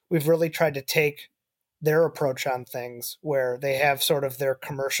we've really tried to take their approach on things, where they have sort of their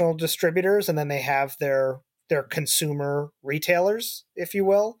commercial distributors and then they have their consumer retailers, if you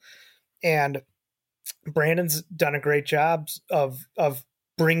will. And Brandon's done a great job of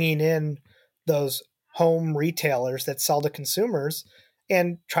bringing in those home retailers that sell to consumers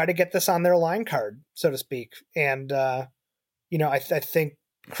and try to get this on their line card, so to speak. And, I think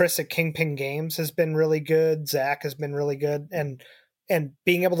Chris at Kingpin Games has been really good. Zach has been really good. And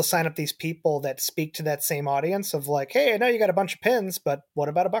being able to sign up these people that speak to that same audience of like, hey, I know you got a bunch of pins, but what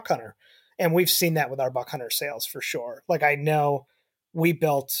about a buck hunter? And we've seen that with our buck hunter sales for sure. Like, I know we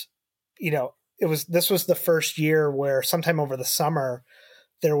built, this was the first year where sometime over the summer,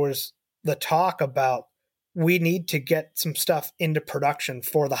 there was the talk about, we need to get some stuff into production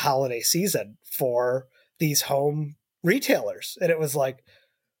for the holiday season for these home retailers. And it was like,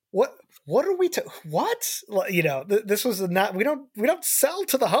 what are we what? This was not, we don't sell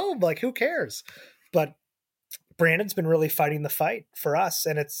to the home. Like, who cares? But Brandon's been really fighting the fight for us,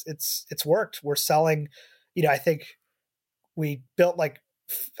 and it's worked. We're selling, I think we built like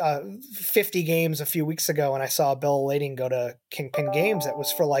 50 games a few weeks ago, and I saw Bill Lading go to Kingpin Games. That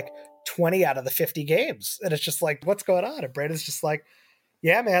was for like 20 out of the 50 games. And it's just like, what's going on? And Brandon's just like,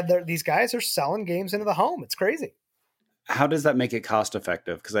 yeah, man, these guys are selling games into the home. It's crazy. How does that make it cost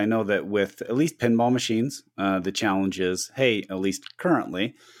effective? Because I know that with at least pinball machines, the challenge is, hey, at least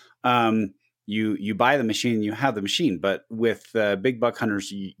currently, you buy the machine, you have the machine. But with big buck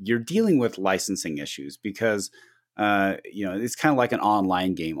hunters, you're dealing with licensing issues because it's kind of like an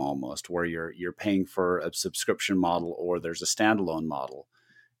online game almost, where you're paying for a subscription model or there's a standalone model.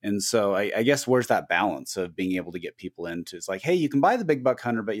 And so I guess where's that balance of being able to get people into, it's like, hey, you can buy the big buck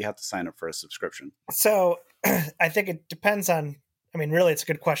hunter, but you have to sign up for a subscription. So I think it depends on, really, it's a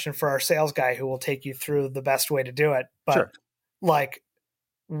good question for our sales guy who will take you through the best way to do it. But sure. Like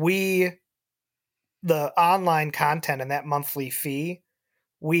the online content and that monthly fee,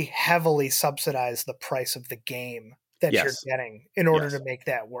 we heavily subsidize the price of the game that you're getting in order to make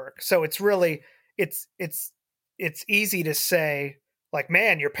that work. So it's really, it's easy to say, like,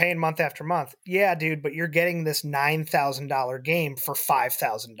 man, you're paying month after month. Yeah, dude, but you're getting this $9,000 game for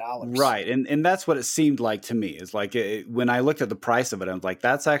 $5,000. Right. And that's what it seemed like to me. Is like, when I looked at the price of it, I was like,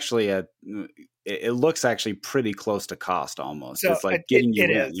 that's actually it looks actually pretty close to cost almost. So it's like getting you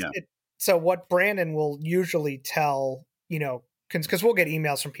in. Yeah. So what Brandon will usually tell, because we'll get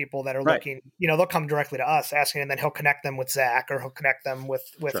emails from people that are looking, they'll come directly to us asking, and then he'll connect them with Zach, or he'll connect them with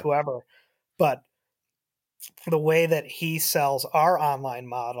whoever. But the way that he sells our online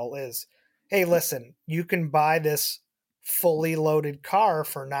model is, hey, listen, you can buy this fully loaded car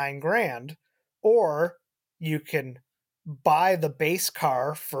for $9,000, or you can buy the base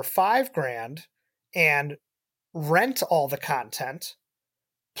car for $5,000 and rent all the content,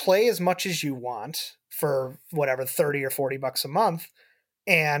 play as much as you want for whatever, 30 or 40 bucks a month.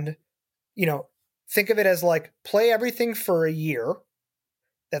 And, think of it as like, play everything for a year.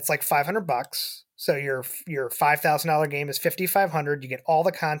 That's like $500. So your $5,000 game is $5,500. You get all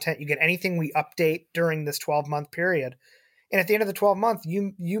the content. You get anything we update during this 12-month period. And at the end of the 12 month,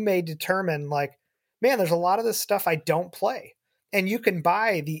 you may determine, like, man, there's a lot of this stuff I don't play. And you can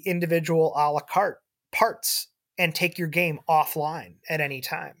buy the individual a la carte parts and take your game offline at any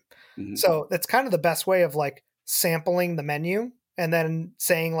time. Mm-hmm. So that's kind of the best way of like sampling the menu and then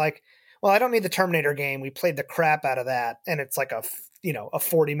saying like, well, I don't need the Terminator game. We played the crap out of that. And it's like a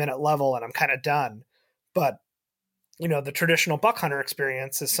 40-minute level and I'm kind of done. But, the traditional buck hunter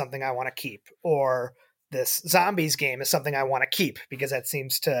experience is something I want to keep, or this zombies game is something I want to keep because that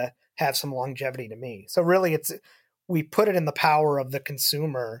seems to have some longevity to me. So really we put it in the power of the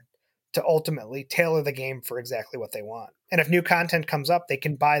consumer to ultimately tailor the game for exactly what they want. And if new content comes up, they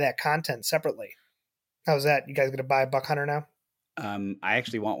can buy that content separately. How's that? You guys going to buy a buck hunter now? I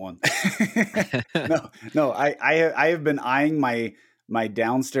actually want one. No, I have been eyeing my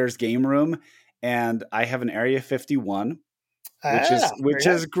downstairs game room, and I have an Area 51, which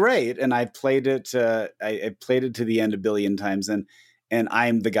is great, and I played it. I played it to the end a billion times, and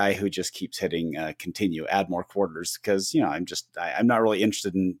I'm the guy who just keeps hitting continue, add more quarters, because I'm not really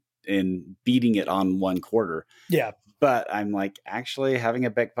interested in beating it on one quarter. Yeah. But I'm like, actually having a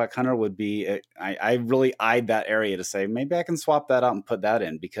Big Buck Hunter would be, I really eyed that area to say, maybe I can swap that out and put that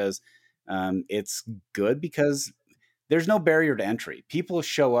in, because it's good, because there's no barrier to entry. People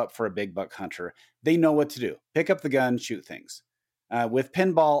show up for a Big Buck Hunter. They know what to do. Pick up the gun, shoot things. With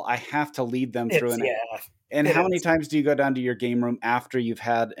pinball, I have to lead them through. And how many times do you go down to your game room after you've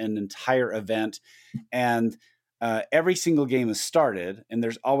had an entire event, and every single game is started, and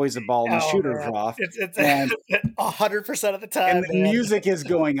there's always a ball and the shooter's off. It's 100% of the time. And the music is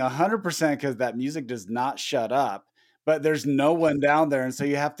going 100% because that music does not shut up, but there's no one down there. And so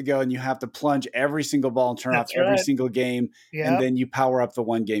you have to go and you have to plunge every single ball and turn off every single game. Yep. And then you power up the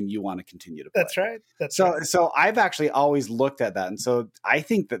one game you want to continue to play. That's right. So I've actually always looked at that. And so I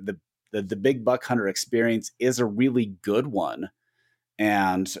think that the Big Buck Hunter experience is a really good one.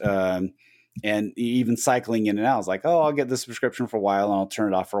 And even cycling in and out, I was like, oh, I'll get the subscription for a while and I'll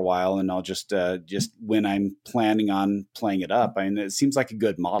turn it off for a while, and I'll just when I'm planning on playing it up. I mean, it seems like a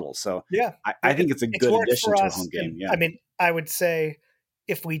good model. So yeah, I think it's a good addition to a home game. Yeah. I mean, I would say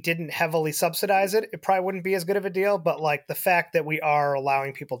if we didn't heavily subsidize it, it probably wouldn't be as good of a deal. But like the fact that we are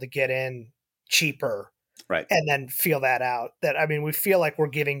allowing people to get in cheaper, right, and then feel that out, that, I mean, we feel like we're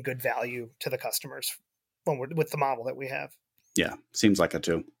giving good value to the customers when we're with the model that we have. Yeah, seems like it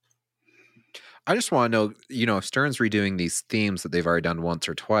too. I just want to know, Stern's redoing these themes that they've already done once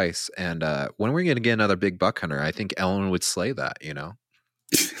or twice. And when we're going to get another Big Buck Hunter, I think Ellen would slay that,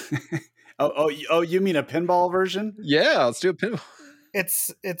 Oh, you mean a pinball version? Yeah, let's do a pinball.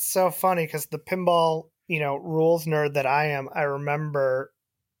 It's so funny because the pinball, rules nerd that I am, I remember,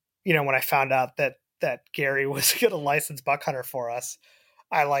 when I found out that Gary was going to license Buck Hunter for us,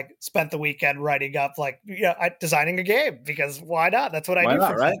 I spent the weekend writing up designing a game, because why not? That's what I do.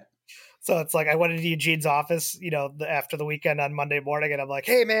 Right? So it's like I went into Eugene's office, after the weekend on Monday morning, and I'm like,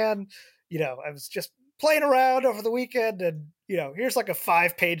 hey, man, I was just playing around over the weekend, and, here's like a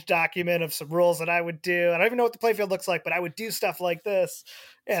 5-page document of some rules that I would do. And I don't even know what the playfield looks like, but I would do stuff like this.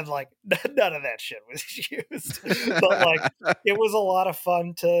 And none of that shit was used. But it was a lot of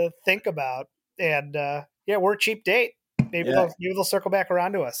fun to think about. And we're a cheap date. Maybe they'll circle back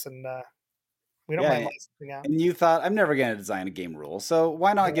around to us, and we don't mind licensing out. And you thought, I'm never going to design a game rule, so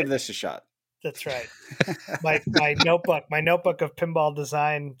why not give this a shot? That's right. my notebook of pinball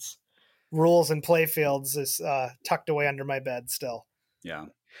designs, rules, and playfields is tucked away under my bed still. Yeah,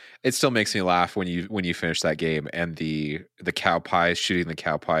 it still makes me laugh when you finish that game and the cow pie, shooting the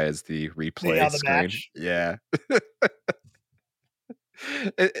cow pie as the replay screen. Match. Yeah,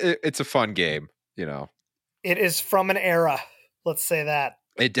 it's a fun game. It is from an era. Let's say that.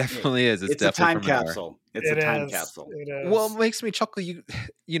 It definitely is. It's a time capsule. It's a time capsule. Well, it makes me chuckle. You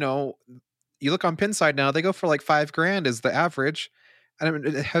look on Pinside now; they go for like $5,000 is the average. And I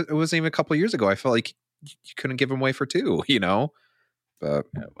mean, it wasn't even a couple of years ago. I felt like you couldn't give them away for $2,000. But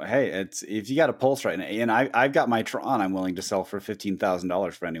hey, it's if you got a pulse right now, and I've got my Tron, I'm willing to sell for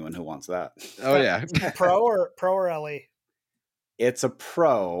 $15,000 for anyone who wants that. Oh yeah, Pro or LE? It's a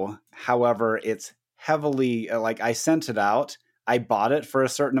Pro. However, it's heavily I sent it out. I bought it for a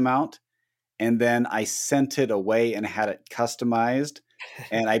certain amount, and then I sent it away and had it customized,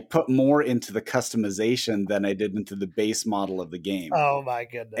 and I put more into the customization than I did into the base model of the game. Oh my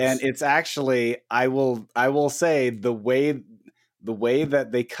goodness. And it's actually, I will say, the way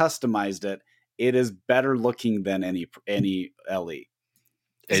that they customized it, it is better looking than any LE.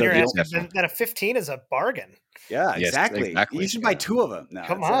 So that a 15 is a bargain. Yeah, exactly. You should buy 2 of them now.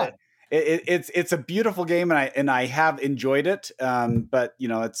 Come on. It's a beautiful game, and I have enjoyed it. But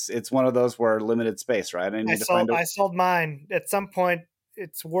it's one of those where limited space, right? I sold mine at some point.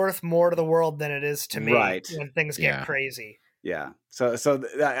 It's worth more to the world than it is to me, right, when things get crazy. Yeah. So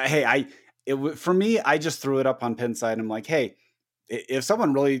hey, for me, I just threw it up on Pinside. And I'm like, hey, if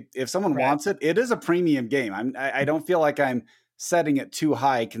someone wants it, it is a premium game. I don't feel like I'm setting it too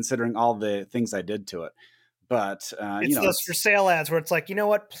high considering all the things I did to it. But it's those for sale ads where it's like, you know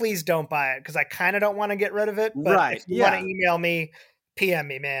what, please don't buy it because I kind of don't want to get rid of it. But right. If you want to email me, PM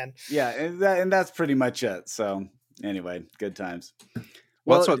me, man. Yeah, and that's pretty much it. So anyway, good times.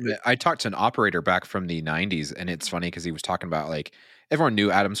 Well, that's what I talked to an operator back from the 90s, and it's funny because he was talking about everyone knew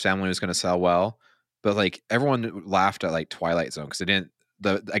Addams Family was going to sell well, but everyone laughed at Twilight Zone because it didn't.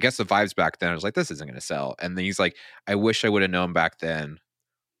 I guess the vibes back then was this isn't going to sell, and then he's like, I wish I would have known back then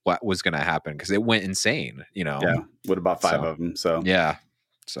what was going to happen because it went insane. Yeah. What about 5 of them? So yeah.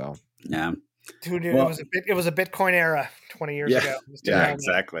 So yeah. Dude, it was a Bitcoin era 20 years ago. Yeah,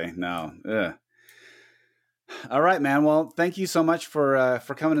 exactly. No. Ugh. All right, man. Well, thank you so much for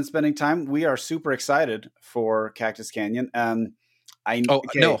coming and spending time. We are super excited for Cactus Canyon.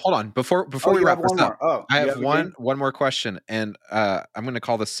 No, hold on. Before we wrap this up, I have one more question, and I'm going to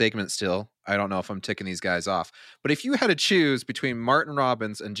call this segment still. I don't know if I'm ticking these guys off, but if you had to choose between Martin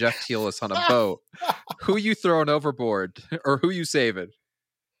Robbins and Jeff Teolis on a boat, who you throwing overboard or who you saving?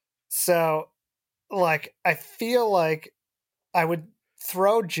 So, like, I feel like I would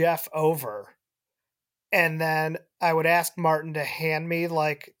throw Jeff over, and then I would ask Martin to hand me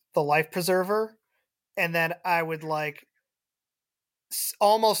like the life preserver, and then I would like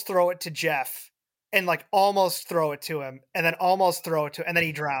almost throw it to Jeff and like almost throw it to him and then almost throw it to, and then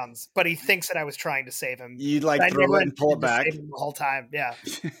he drowns, but he thinks that I was trying to save him. You'd like throw it and pull it back the whole time. Yeah.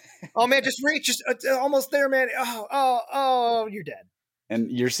 Oh man, just reach, just almost there, man. Oh, you're dead.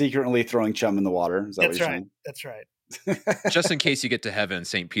 And you're secretly throwing chum in the water. Is that what you're saying? That's right. Just in case you get to heaven,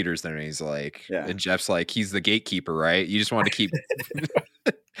 St. Peter's there, and he's like, and Jeff's like, he's the gatekeeper, right? You just want to keep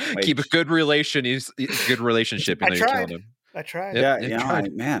keep a good relationship. And you're killing him. I tried. Yeah,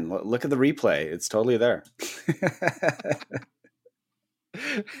 man, look at the replay. It's totally there.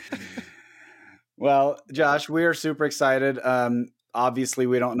 Well, Josh, we are super excited. Obviously,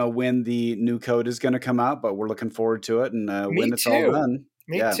 we don't know when the new code is going to come out, but we're looking forward to it. And when it's all done,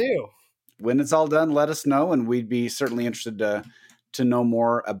 Me too. When it's all done, let us know, and we'd be certainly interested to know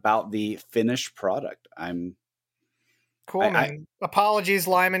more about the finished product. I'm cool, man. Apologies,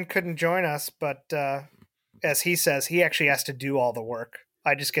 Lyman couldn't join us, but as he says, he actually has to do all the work.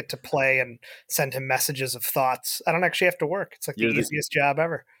 I just get to play and send him messages of thoughts. I don't actually have to work. It's like the easiest job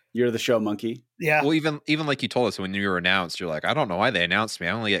ever. You're the show monkey. Yeah. Well, even like you told us when you were announced, you're like, I don't know why they announced me.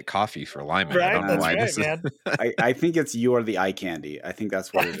 I only get coffee for Lyman. Right? I don't know why this is. Man. I think it's you're the eye candy. I think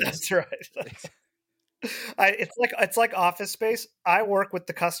that's what it is. That's right. It's like Office Space. I work with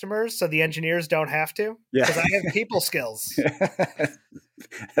the customers, so the engineers don't have to. Yeah, because I have people skills.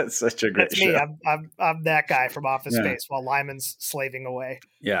 That's such a great show. Me. I'm that guy from Office Space while Lyman's slaving away.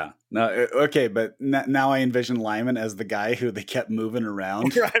 Yeah. No. Okay, but now I envision Lyman as the guy who they kept moving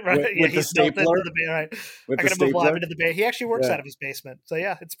around. Right. With the stapler. I'm gonna move Lyman to the bay. He actually works out of his basement, so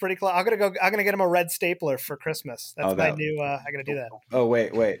yeah, it's pretty close. I'm gonna get him a red stapler for Christmas. That's my new. I'm gonna do that. Oh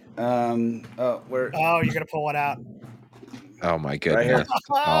wait. Where? Oh, you're gonna pull one out. Oh my goodness!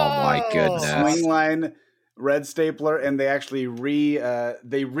 Oh my goodness! Swingline red stapler, and they actually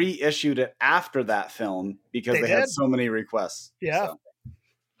reissued it after that film because they had so many requests. Yeah. So.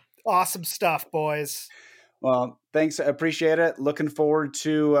 Awesome stuff, boys. Well, thanks. I appreciate it. Looking forward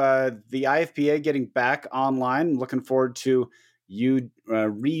to the IFPA getting back online. Looking forward to you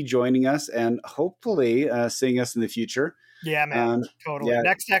rejoining us and hopefully seeing us in the future. Yeah, man. Totally. Yeah.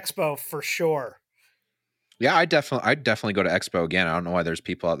 Next Expo for sure. Yeah, I'd definitely go to Expo again. I don't know why there's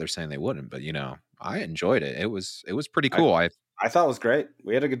people out there saying they wouldn't, but I enjoyed it. It was pretty cool. I thought it was great.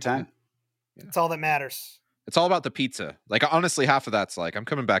 We had a good time. Yeah. That's all that matters. It's all about the pizza. Like honestly, half of that's like I'm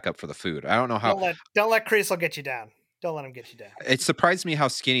coming back up for the food. I don't know how. Don't let Creasel get you down. Don't let him get you down. It surprised me how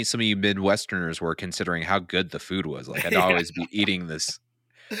skinny some of you Midwesterners were, considering how good the food was. Like I'd always be eating this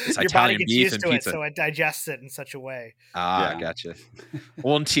Italian beef and pizza, so it digests it in such a way. Gotcha.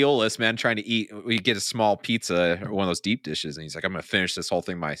 Well, in Teolis, man, trying to eat, we get a small pizza or one of those deep dishes, and he's like, "I'm going to finish this whole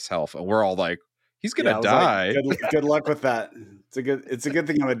thing myself," and we're all like, "He's going to die." Like, good luck with that. It's a good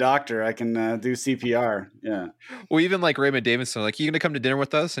thing I'm a doctor. I can do CPR. Yeah. Well, even like Raymond Davidson, like, "You going to come to dinner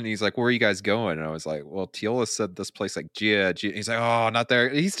with us?" And he's like, "Where are you guys going?" And I was like, "Well, Teolis said this place like Gia." He's like, "Oh, not there.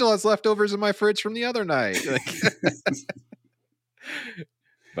 He still has leftovers in my fridge from the other night."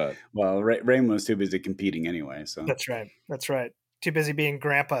 But Raymond was too busy competing anyway. So that's right. Too busy being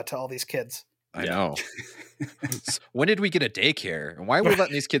grandpa to all these kids. I know. When did we get a daycare? And why are we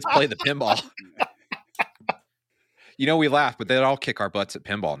letting these kids play the pinball? We laugh, but they'd all kick our butts at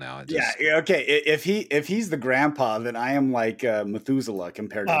pinball now. Yeah. Okay. If he's the grandpa, then I am like Methuselah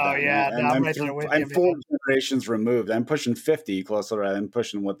compared to that. Oh yeah. I'm 4 generations removed. I'm pushing 50 closer. I'm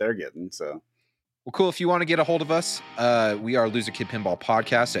pushing what they're getting. So. Well, cool. If you want to get a hold of us, we are Loser Kid Pinball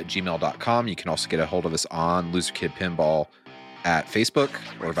Podcast at gmail.com. You can also get a hold of us on Loser Kid Pinball at Facebook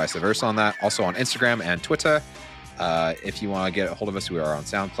or vice versa on that. Also on Instagram and Twitter. If you want to get a hold of us, we are on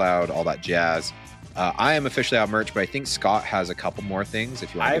SoundCloud, all that jazz. I am officially out merch, but I think Scott has a couple more things.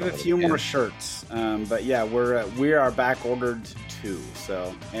 If you want, I have a few more shirts, but yeah, we are back ordered too.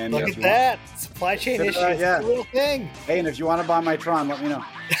 So and look at that supply chain issue. Yeah, a little thing. Hey, and if you want to buy my Tron, let me know.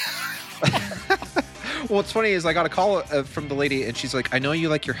 Well, what's funny is I got a call from the lady, and she's like, "I know you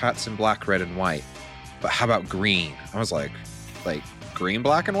like your hats in black, red, and white, but how about green?" I was like, green,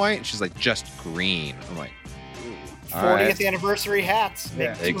 black, and white? And she's like, just green. I'm like, 40th anniversary hats.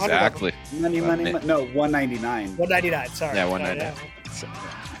 Yeah, Make 200 of them. exactly. Money. No, $199. $199. Sorry. Yeah, $199.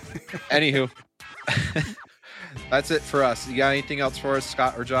 Anywho, that's it for us. You got anything else for us,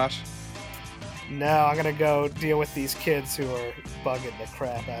 Scott or Josh? No, I'm gonna go deal with these kids who are bugging the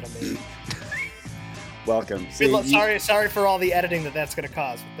crap out of me. Welcome. Sorry for all the editing that's gonna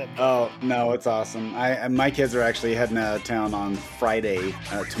cause with them. Oh no, it's awesome. My kids are actually heading out of town on Friday.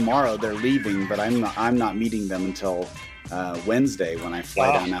 Tomorrow they're leaving, but I'm not meeting them until Wednesday when I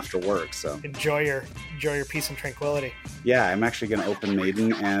fly down after work. So enjoy your peace and tranquility. Yeah, I'm actually going to open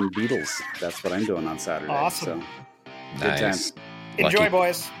Maiden and Beatles. That's what I'm doing on Saturday. Awesome. So, nice. Good times. Enjoy, Lucky.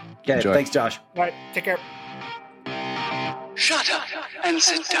 boys. Okay, Enjoy. thanks, Josh. All right, take care. Shut up and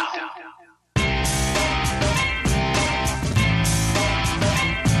sit down.